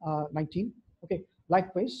COVID-19. Okay,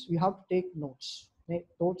 likewise, we have to take notes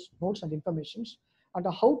and informations, and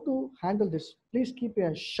how to handle this. Please keep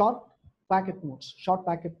a short packet notes,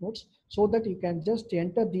 so that you can just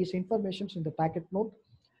enter these informations in the packet note.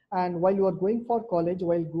 And while you are going for college,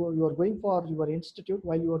 while you are going for your institute,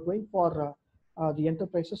 while you are going for the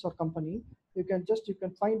enterprises or company, you can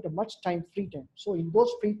find much time, free time. So in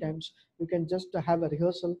those free times, you can just have a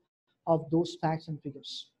rehearsal of those facts and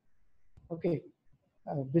figures. Okay.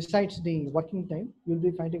 Besides the working time, you'll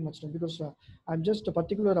be finding much time, because I'm just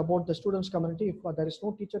particular about the students community. If there is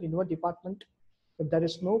no teacher in your department, if there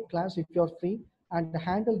is no class, if you're free, and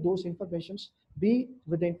handle those informations, be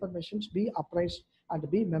with the informations, be apprised, and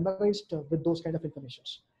be memorized with those kind of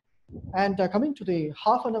informations. And coming to the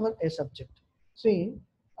half an hour a subject, see,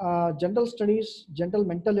 general studies, general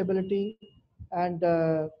mental ability, and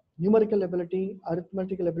numerical ability,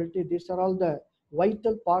 arithmetical ability, these are all the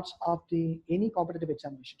vital parts of any competitive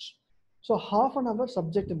examinations. So half an hour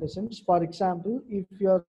subject, in the sense, for example, if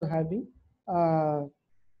you're having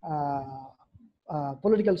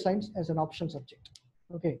political science as an optional subject.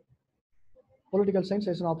 Okay, political science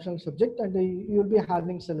as an optional subject, and you'll be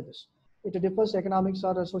having syllabus. It differs, economics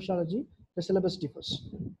or sociology, the syllabus differs.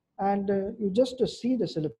 And you just see the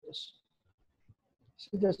syllabus.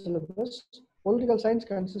 Political science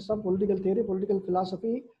consists of political theory, political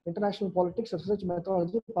philosophy, international politics, research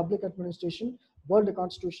methodology, public administration, world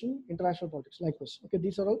constitution, international politics, like this. Okay,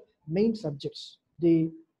 these are all main subjects,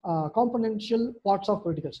 the componential parts of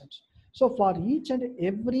political science. So for each and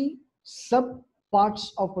every sub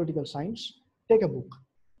parts of political science, take a book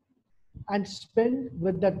and spend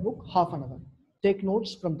with that book half an hour. Take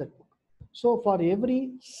notes from that book. So for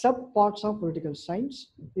every sub parts of political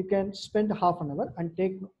science, you can spend half an hour and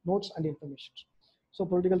take notes and information. So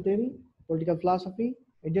political theory, political philosophy,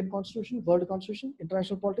 Indian constitution, world constitution,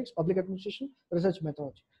 international politics, public administration, research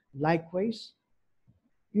methodology. Likewise,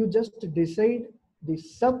 you just decide the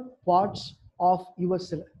sub parts of your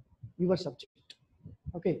subject.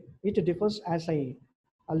 Okay, it differs, as I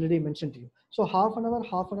already mentioned to you. So half an hour,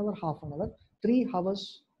 3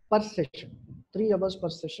 hours per session. 3 hours per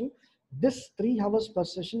session. This 3 hours per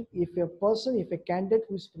session, if a candidate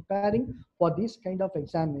who is preparing for this kind of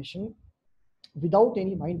examination without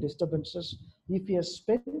any mind disturbances, if he has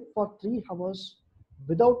spent for 3 hours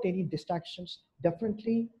without any distractions,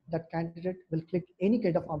 definitely that candidate will click any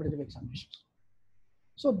kind of competitive examinations.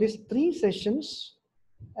 So these 3 sessions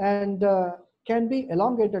and can be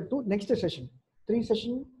elongated to next session. 3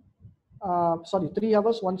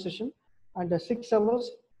 hours, 1 session, and 6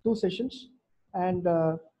 hours, 2 sessions, and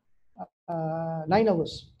 9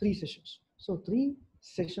 hours, 3 sessions. So 3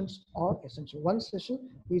 sessions are essential. 1 session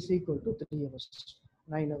is equal to 3 hours,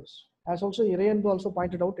 9 hours. As also Irayan also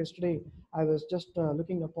pointed out yesterday, I was just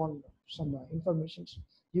looking upon some information.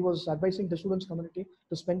 He was advising the students community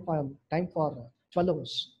to spend time for 12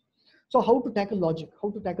 hours. So how to tackle logic, how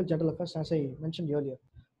to tackle general affairs, as I mentioned earlier.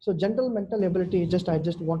 So general mental ability, I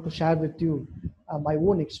just want to share with you my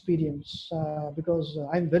own experience, because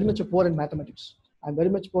I'm very much poor in mathematics. I'm very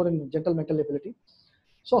much poor in general mental ability.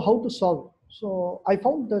 So how to solve? So I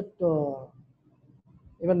found that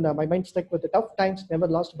even my mind stuck with the tough times never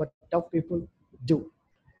lost, but tough people do.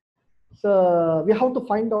 So we have to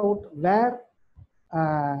find out where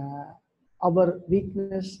our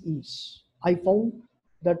weakness is. I found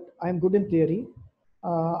that I'm good in theory,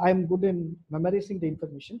 I'm good in memorizing the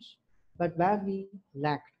informations, but where we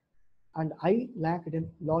lacked, and I lacked in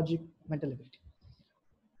logic, mental ability.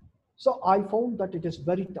 So I found that it is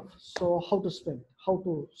very tough. So how to spend, how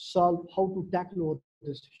to solve, how to tackle all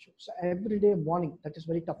this issue. So every day morning, that is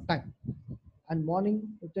very tough time. And morning,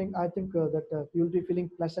 I think that you'll be feeling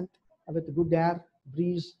pleasant with good air,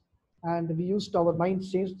 breeze, and we used our mind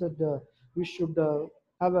says that we should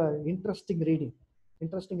have a interesting reading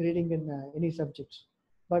in any subjects.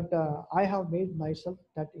 But I have made myself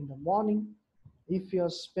that in the morning, if you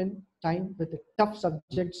spend time with the tough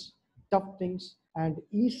subjects, tough things, and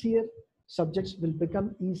easier subjects will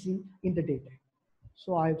become easy in the daytime.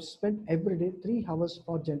 So I've spent every day 3 hours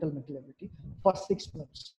for general mental ability for 6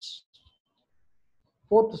 months.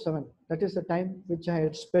 4 to 7. That is the time which I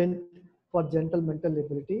had spent for gentle mental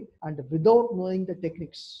ability and without knowing the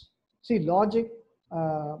techniques. See, logic,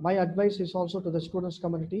 my advice is also to the students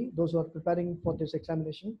community, those who are preparing for this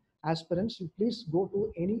examination, aspirants, you please go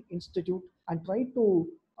to any institute and try to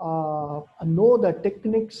know the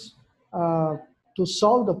techniques to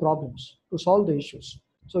solve the problems, to solve the issues.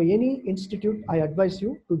 So any institute, I advise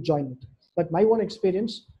you to join it. But my own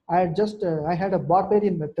experience, I had a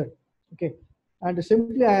barbarian method. Okay, and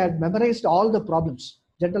simply I had memorized all the problems,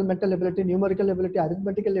 general mental ability, numerical ability,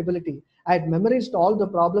 arithmetical ability. I had memorized all the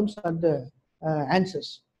problems and the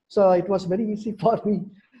answers. So it was very easy for me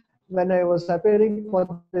when I was appearing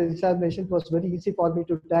for the examination. It was very easy for me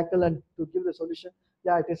to tackle and to give the solution.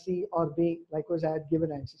 Yeah, it is C or B. Likewise, I had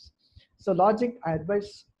given answers. So logic, I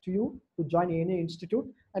advise to you to join any institute.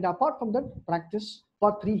 And apart from that, practice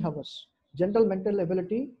for 3 hours. General mental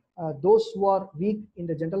ability, those who are weak in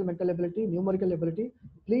the general mental ability, numerical ability,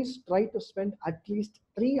 please try to spend at least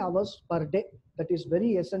 3 hours per day. That is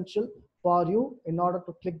very essential for you in order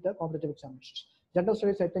to click the competitive examinations. General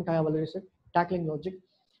studies, I think I have already said, tackling logic,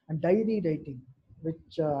 and diary writing,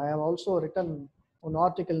 which I have also written an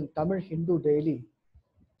article in Tamil Hindu Daily,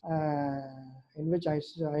 in which I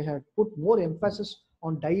had put more emphasis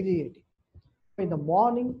on diary writing. In the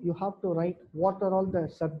morning, you have to write what are all the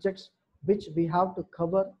subjects which we have to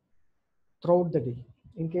cover throughout the day,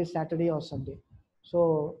 in case Saturday or Sunday.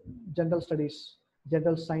 So general studies,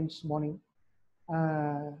 general science morning,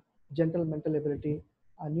 uh, general mental ability,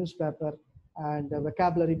 a newspaper, and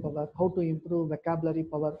vocabulary power, how to improve vocabulary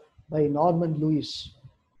power by Norman Lewis.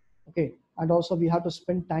 Okay, and also we have to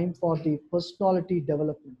spend time for the personality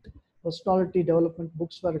development. Personality development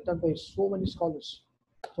books were written by so many scholars.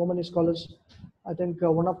 So many scholars. I think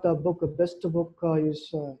one of the best book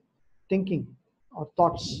is Thinking or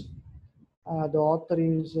Thoughts. The author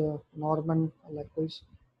is Norman, likewise,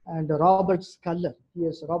 and Robert Sculler.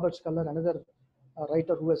 Yes, Robert Sculler, another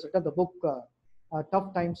writer who has written the book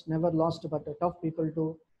Tough Times Never Lost, but Tough People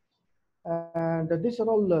Do. And these are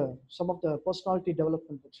all some of the personality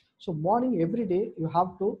development books. So morning every day you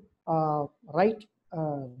have to write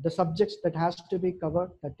the subjects that has to be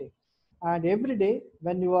covered that day. And every day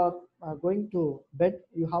when you are going to bed,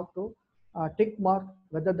 you have to tick mark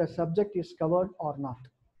whether the subject is covered or not.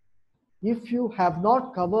 If you have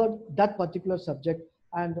not covered that particular subject,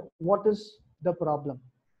 and what is the problem,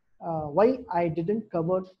 why I didn't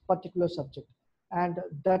cover particular subject, and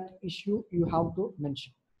that issue you have to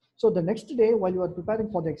mention. So the next day, while you are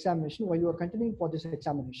preparing for the examination, while you are continuing for this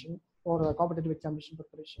examination or a competitive examination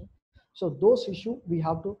preparation, so those issues we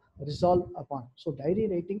have to resolve upon. So diary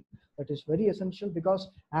writing, that is very essential, because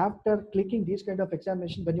after clicking these kind of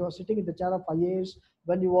examination, when you are sitting in the chair of IAS,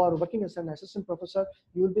 when you are working as an assistant professor,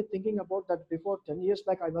 you will be thinking about that before 10 years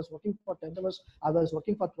back, I was working for 10 hours, I was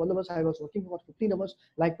working for 12 hours, I was working for 15 hours.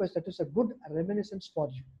 Likewise, that is a good reminiscence for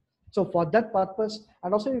you. So for that purpose,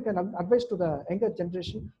 and also you can advise to the younger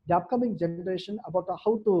generation, the upcoming generation, about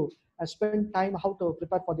how to spend time, how to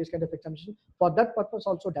prepare for this kind of examination. For that purpose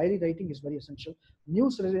also, diary writing is very essential.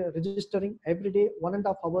 News registering every day,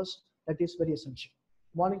 1.5 hours, that is very essential.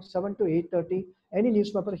 Morning 7 to 8:30, any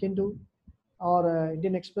newspaper, Hindu or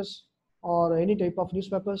Indian Express or any type of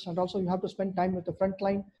newspapers. And also you have to spend time with the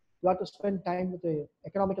Frontline. You have to spend time with the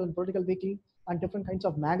Economical and Political Weekly and different kinds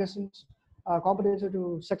of magazines,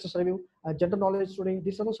 Competitive Success Review, General Knowledge Today.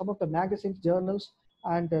 These are some of the magazines, journals,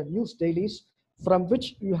 and news dailies from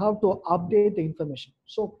which you have to update the information.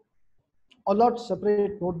 So allot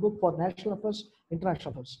separate notebook for national affairs,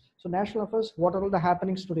 international affairs. So national affairs, what are all the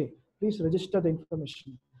happenings today? Please register the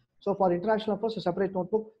information. So for international affairs, a separate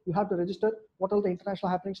notebook. You have to register what are the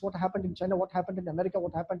international happenings, what happened in China, what happened in America,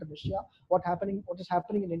 what happened in Russia, what is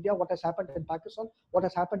happening in India, what has happened in Pakistan, what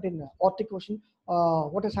has happened in Arctic Ocean,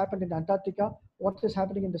 what has happened in Antarctica, what is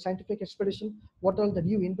happening in the scientific expedition, what are the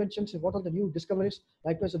new inventions, what are the new discoveries.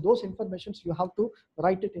 Likewise, those informations you have to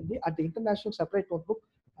write it in at the international separate notebook,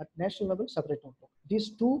 at national level separate notebook.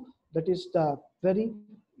 These two, that is the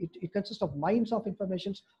it consists of minds of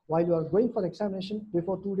informations. While you are going for examination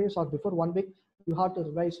before 2 days or before 1 week, you have to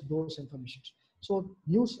revise those informations. So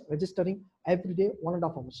use registering every day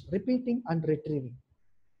 1.5 hours, repeating and retrieving.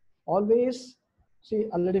 Always see,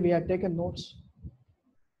 already we have taken notes.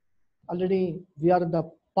 Already we are in the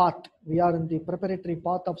path. We are in the preparatory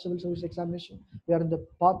path of civil service examination. We are in the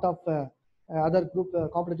path of other group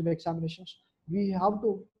competitive examinations. We have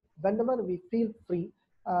to, whenever we feel free,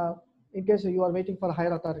 in case you are waiting for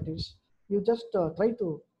higher authorities, you just try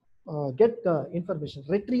to get the information,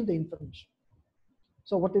 retrieve the information.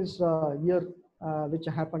 So what is year which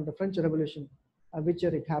happened, the French Revolution, which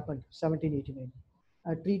year it happened? 1789.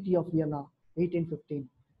 A Treaty of Vienna, 1815.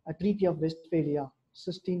 A Treaty of Westphalia,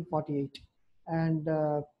 1648. And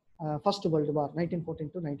First World War, 1914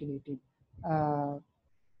 to 1918. I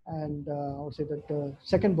would say that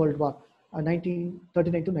Second World War,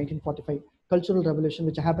 1939 to 1945. Cultural Revolution,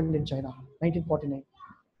 which happened in China, 1949.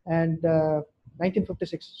 And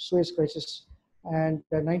 1956, Suez Crisis. And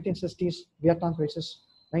 1960s, Vietnam Crisis.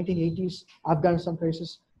 1980s, Afghanistan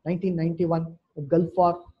Crisis. 1991, Gulf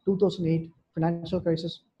War. 2008, financial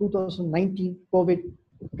crisis. 2019, COVID.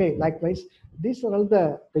 Okay, likewise, these are all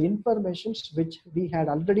the informations which we had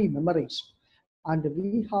already memorized, and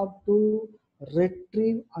we have to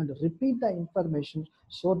retrieve and repeat the information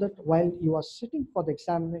so that while you are sitting for the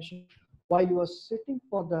examination, while you are sitting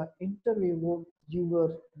for the interview,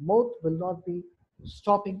 your mouth will not be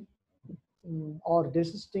stopping or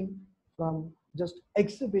desisting from just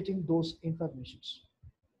exhibiting those informations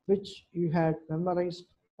which you had memorized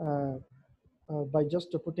by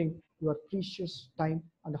just putting your precious time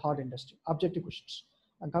and hard industry. Objective questions.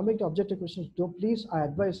 And coming to objective questions, please, I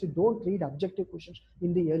advise you, don't read objective questions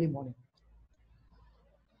in the early morning.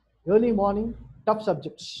 Early morning, tough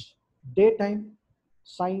subjects. Daytime,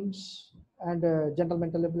 science and general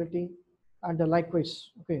mental ability, and likewise,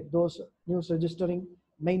 okay, those news registering,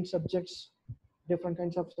 main subjects, different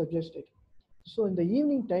kinds of subjects. So in the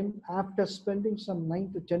evening time, after spending some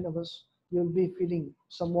 9 to 10 hours, you'll be feeling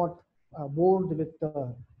somewhat bored with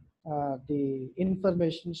the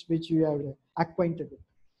informations which you are acquainted with.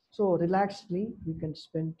 So relaxedly, you can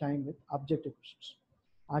spend time with objective questions.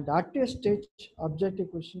 And at a stage, objective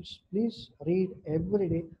questions, please read every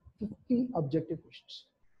day 50 objective questions.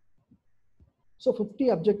 So 50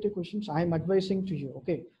 objective questions I am advising to you.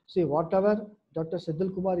 Okay, see, whatever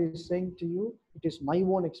Dr.K.Senthilkumar is saying to you, it is my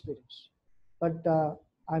own experience. But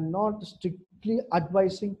I'm not strictly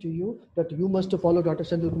advising to you that you must follow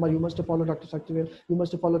Dr.K.Senthilkumar, you must follow Dr. Saktivel, you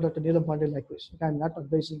must follow Dr. Neelam Pandey likewise. Okay, I'm not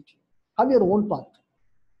advising to you. Have your own path,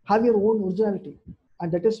 have your own originality,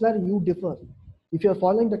 and that is where you differ. If you are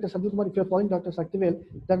following Dr. Senthilkumar, if you are following Dr. Saktivel,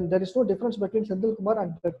 then there is no difference between Senthilkumar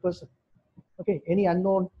and that person. Okay, any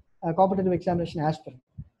unknown competitive examination aspirant.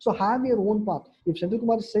 So have your own path. If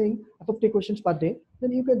Senthilkumar is saying 50 questions per day,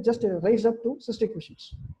 then you can just raise up to 60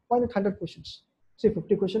 questions. Why not 100 questions? See,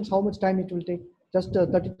 50 questions, how much time it will take? Just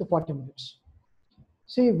 30 to 40 minutes.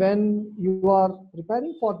 See, when you are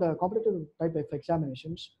preparing for the competitive type of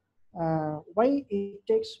examinations, why it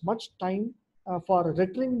takes much time for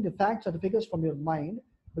retrieving the facts or the figures from your mind,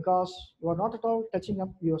 because you are not at all touching up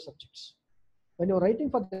your subjects. When you're writing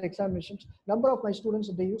for the examinations, number of my students,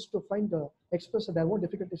 they used to express their own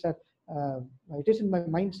difficulties, sir. It is in my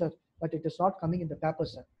mind, sir, but it is not coming in the paper,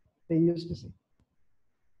 sir. They used to say.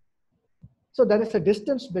 So there is a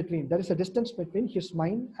distance between his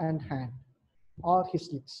mind and hand, or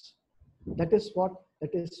his lips. That is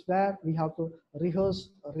where we have to rehearse,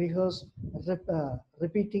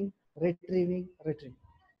 repeating, retrieving.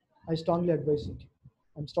 I strongly advise it.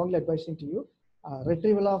 I'm strongly advising to you,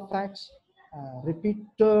 retrieval of facts,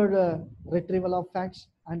 repeated retrieval of facts,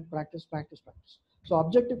 and practice. So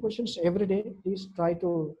objective questions every day. Please try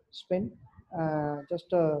to spend just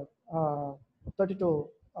 30 to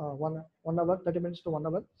 1 hour, 30 minutes to 1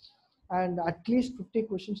 hour, and at least 50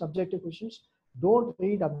 questions, objective questions. Don't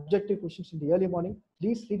read objective questions in the early morning.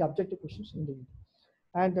 Please read objective questions in the evening.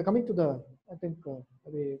 And coming to the, I think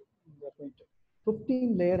we are going to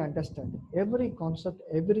 15-layer understanding. Every concept,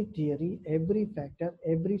 every theory, every factor,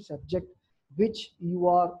 every subject which you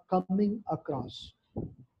are coming across.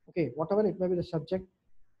 Okay, whatever it may be the subject,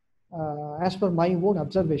 as per my own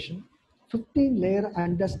observation, 15-layer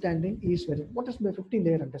understanding is very, what is the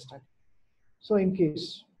 15-layer understanding? So in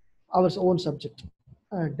case, our own subject,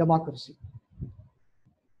 democracy.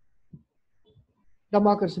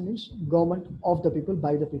 Democracy means government of the people,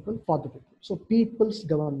 by the people, for the people. So people's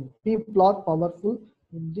government. People are powerful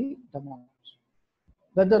in the democracy.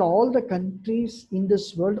 Whether all the countries in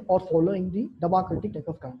this world are following the democratic type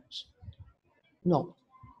of governance. No,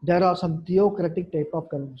 there are some theocratic type of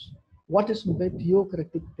governance. What is meant by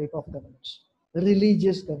theocratic type of governance?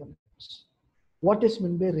 Religious governance. What is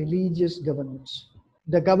meant by religious governance?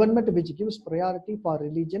 The government which gives priority for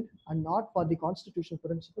religion and not for the constitutional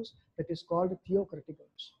principles, that is called theocratic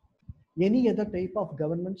governance. Any other type of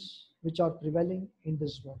governments which are prevailing in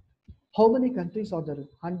this world? How many countries are there?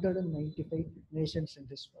 195 nations in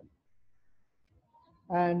this world.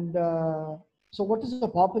 And so what is the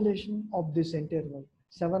population of this entire world?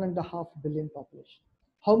 7.5 billion population.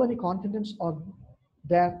 How many continents are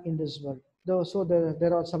there in this world? So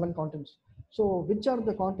there are 7 continents. So which are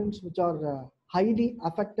the continents which are highly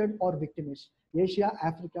affected or victimized? Asia,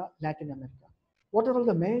 Africa, Latin America. What are all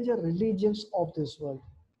the major religions of this world?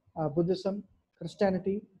 Buddhism,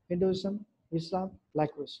 Christianity, Hinduism, Islam,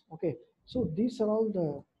 likewise. Okay, so these are all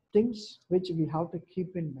the things which we have to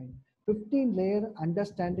keep in mind. 15-layer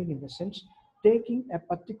understanding in the sense taking a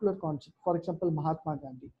particular concept. For example, Mahatma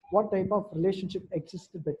Gandhi. What type of relationship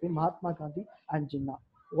existed between Mahatma Gandhi and Jinnah?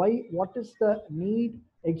 Why? What is the need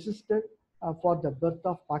existed for the birth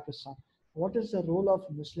of Pakistan? What is the role of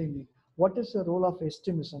Muslim League? What is the role of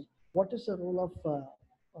extremism? What is the role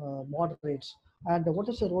of moderates? And what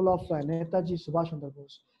is the role of Netaji Subhash Chandra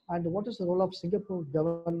Bose? And what is the role of Singapore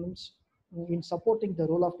governments in supporting the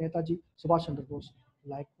role of Netaji Subhash Chandra Bose?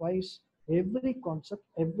 Likewise, every concept,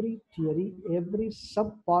 every theory, every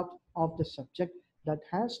sub-part of the subject that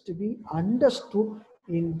has to be understood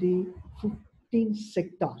in the 15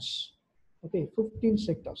 sectors. Okay, 15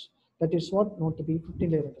 sectors. That is what not to be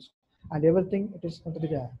 15 layers. And everything, it is going to be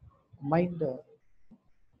the mind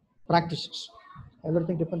practices.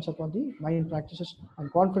 Everything depends upon the mind practices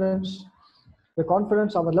and confidence. The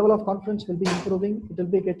confidence, our level of confidence will be improving. It will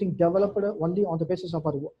be getting developed only on the basis of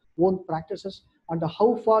our own practices and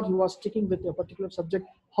how far you are sticking with a particular subject,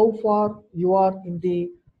 how far you are in the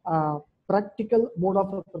practical mode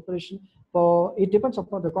of preparation. It depends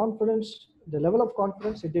upon the confidence, the level of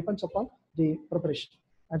confidence, it depends upon the preparation.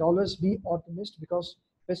 And always be optimist, because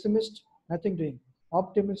pessimist, nothing doing.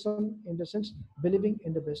 Optimism in the sense believing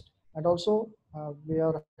in the best. And also we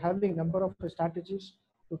are having number of strategies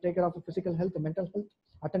to take care of the physical health, the mental health,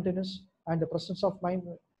 attentiveness, and the presence of mind.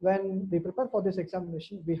 When we prepare for this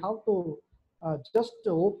examination, we have to just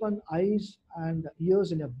open eyes and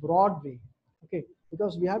ears in a broad way, okay?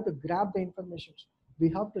 Because we have to grab the information, we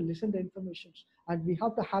have to listen the information, and we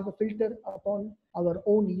have to have a filter upon our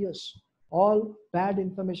own ears. All bad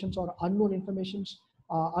informations or unknown informations,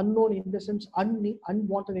 unknown in the sense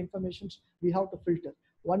unwanted informations, we have to filter.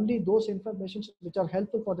 Only those informations which are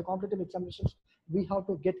helpful for the competitive examinations, we have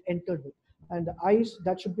to get entered with. And the eyes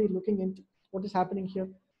that should be looking into what is happening here,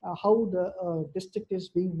 how the district is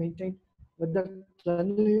being maintained, whether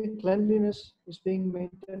cleanliness is being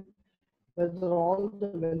maintained, whether all the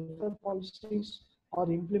welfare policies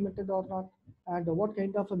are implemented or not, and what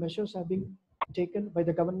kind of measures have been taken by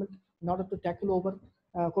the government in order to tackle over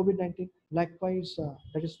COVID-19. Likewise,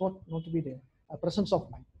 that is what not to be there, presence of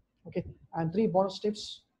mind. Okay, and 3 bonus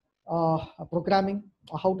tips: programming,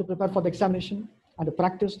 how to prepare for the examination, and the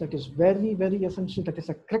practice, that is very, very essential. That is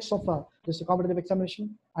a crux of this competitive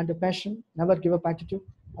examination. And the passion, never give up attitude.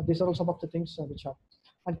 These are all some of the things which are.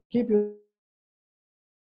 And keep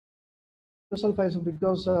yourself as,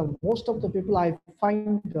 because most of the people I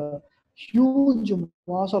find huge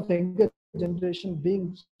mass of younger generation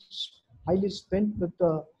being highly spent with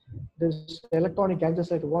this electronic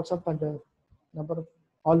gadgets like WhatsApp and number of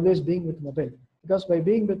always being with mobile. Because by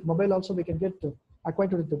being with mobile also we can get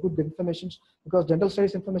acquainted with the good information, because general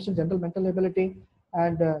studies information, general mental ability,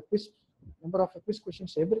 and quiz, number of quiz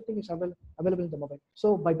questions, everything is available in the mobile.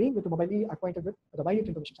 So by being with the mobile, be acquainted with the minute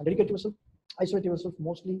information and dedicate yourself, isolate yourself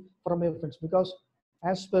mostly from your friends. Because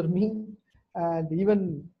as per me, and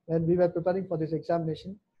even when we were preparing for this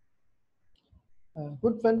examination,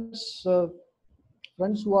 good friends,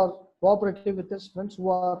 friends who are cooperative with us, friends who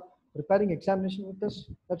are preparing examination with us,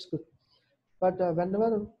 that's good. But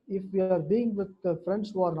whenever, if we are being with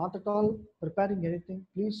friends who are not at all preparing anything,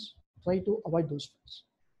 please try to avoid those friends.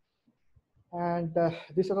 And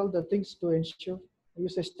these are all the things to ensure.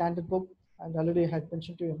 Use a standard book, and already I had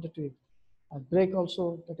mentioned to you to break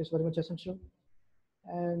also, that is very much essential.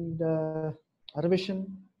 And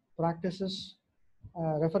revision practices,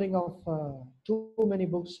 referring of too many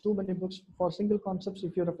books for single concepts.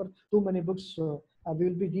 If you refer too many books, we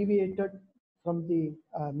will be deviated from the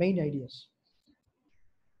main ideas.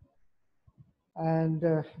 And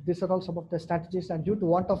these are all some of the strategies. And due to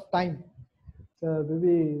want of time, so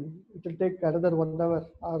maybe it will take another 1 hour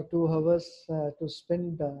or 2 hours to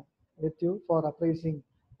spend with you for appraising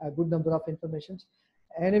a good number of informations.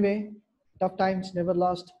 Anyway, tough times never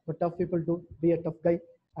last, but tough people do. Be a tough guy,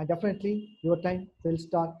 and definitely your time will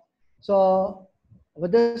start. So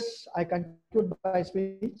with this, I conclude my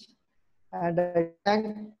speech, and I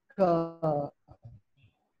thank the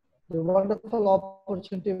wonderful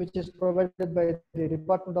opportunity which is provided by the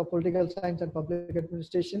Department of Political Science and Public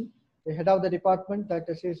Administration. The head of the department,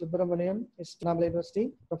 Dr. C. Subramaniam, is Annamalai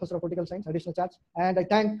University, Professor of Political Science, additional charge. And I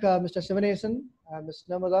thank Mr. Sivanesan, Ms.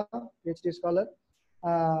 Namada, PhD scholar,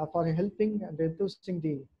 for helping and enthusing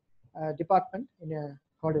the department in a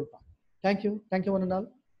cordial path. Thank you. Thank you, one and all.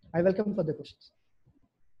 I welcome for the questions.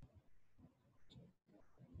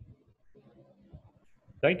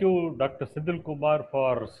 Thank you, Dr. Senthilkumar,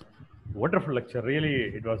 for wonderful lecture. Really,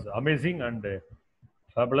 it was amazing and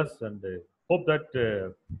fabulous, and hope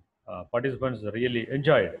that participants really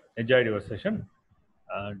enjoyed your session.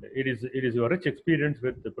 And it is your rich experience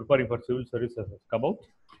with preparing for civil service has come out.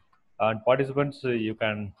 And participants, you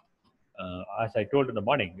can, as I told in the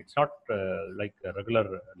morning, it's not like a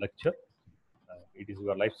regular lecture. It is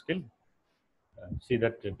your life skill. See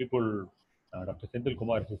that people, Dr.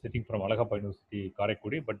 Senthilkumar is sitting from Alagappa University,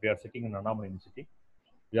 Karaikudi, but we are sitting in Annamalai University.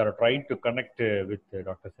 We are trying to connect with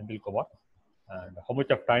Dr. Senthilkumar, and how much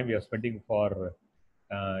of time we are spending for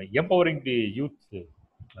empowering the youth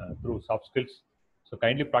through soft skills. So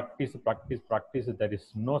kindly practice, practice, practice. There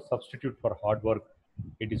is no substitute for hard work.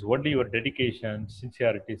 It is only your dedication,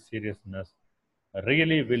 sincerity, seriousness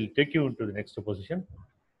really will take you into the next position.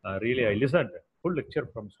 Really, I listened full lecture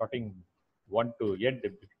from starting one to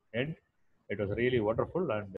end. It was really wonderful, and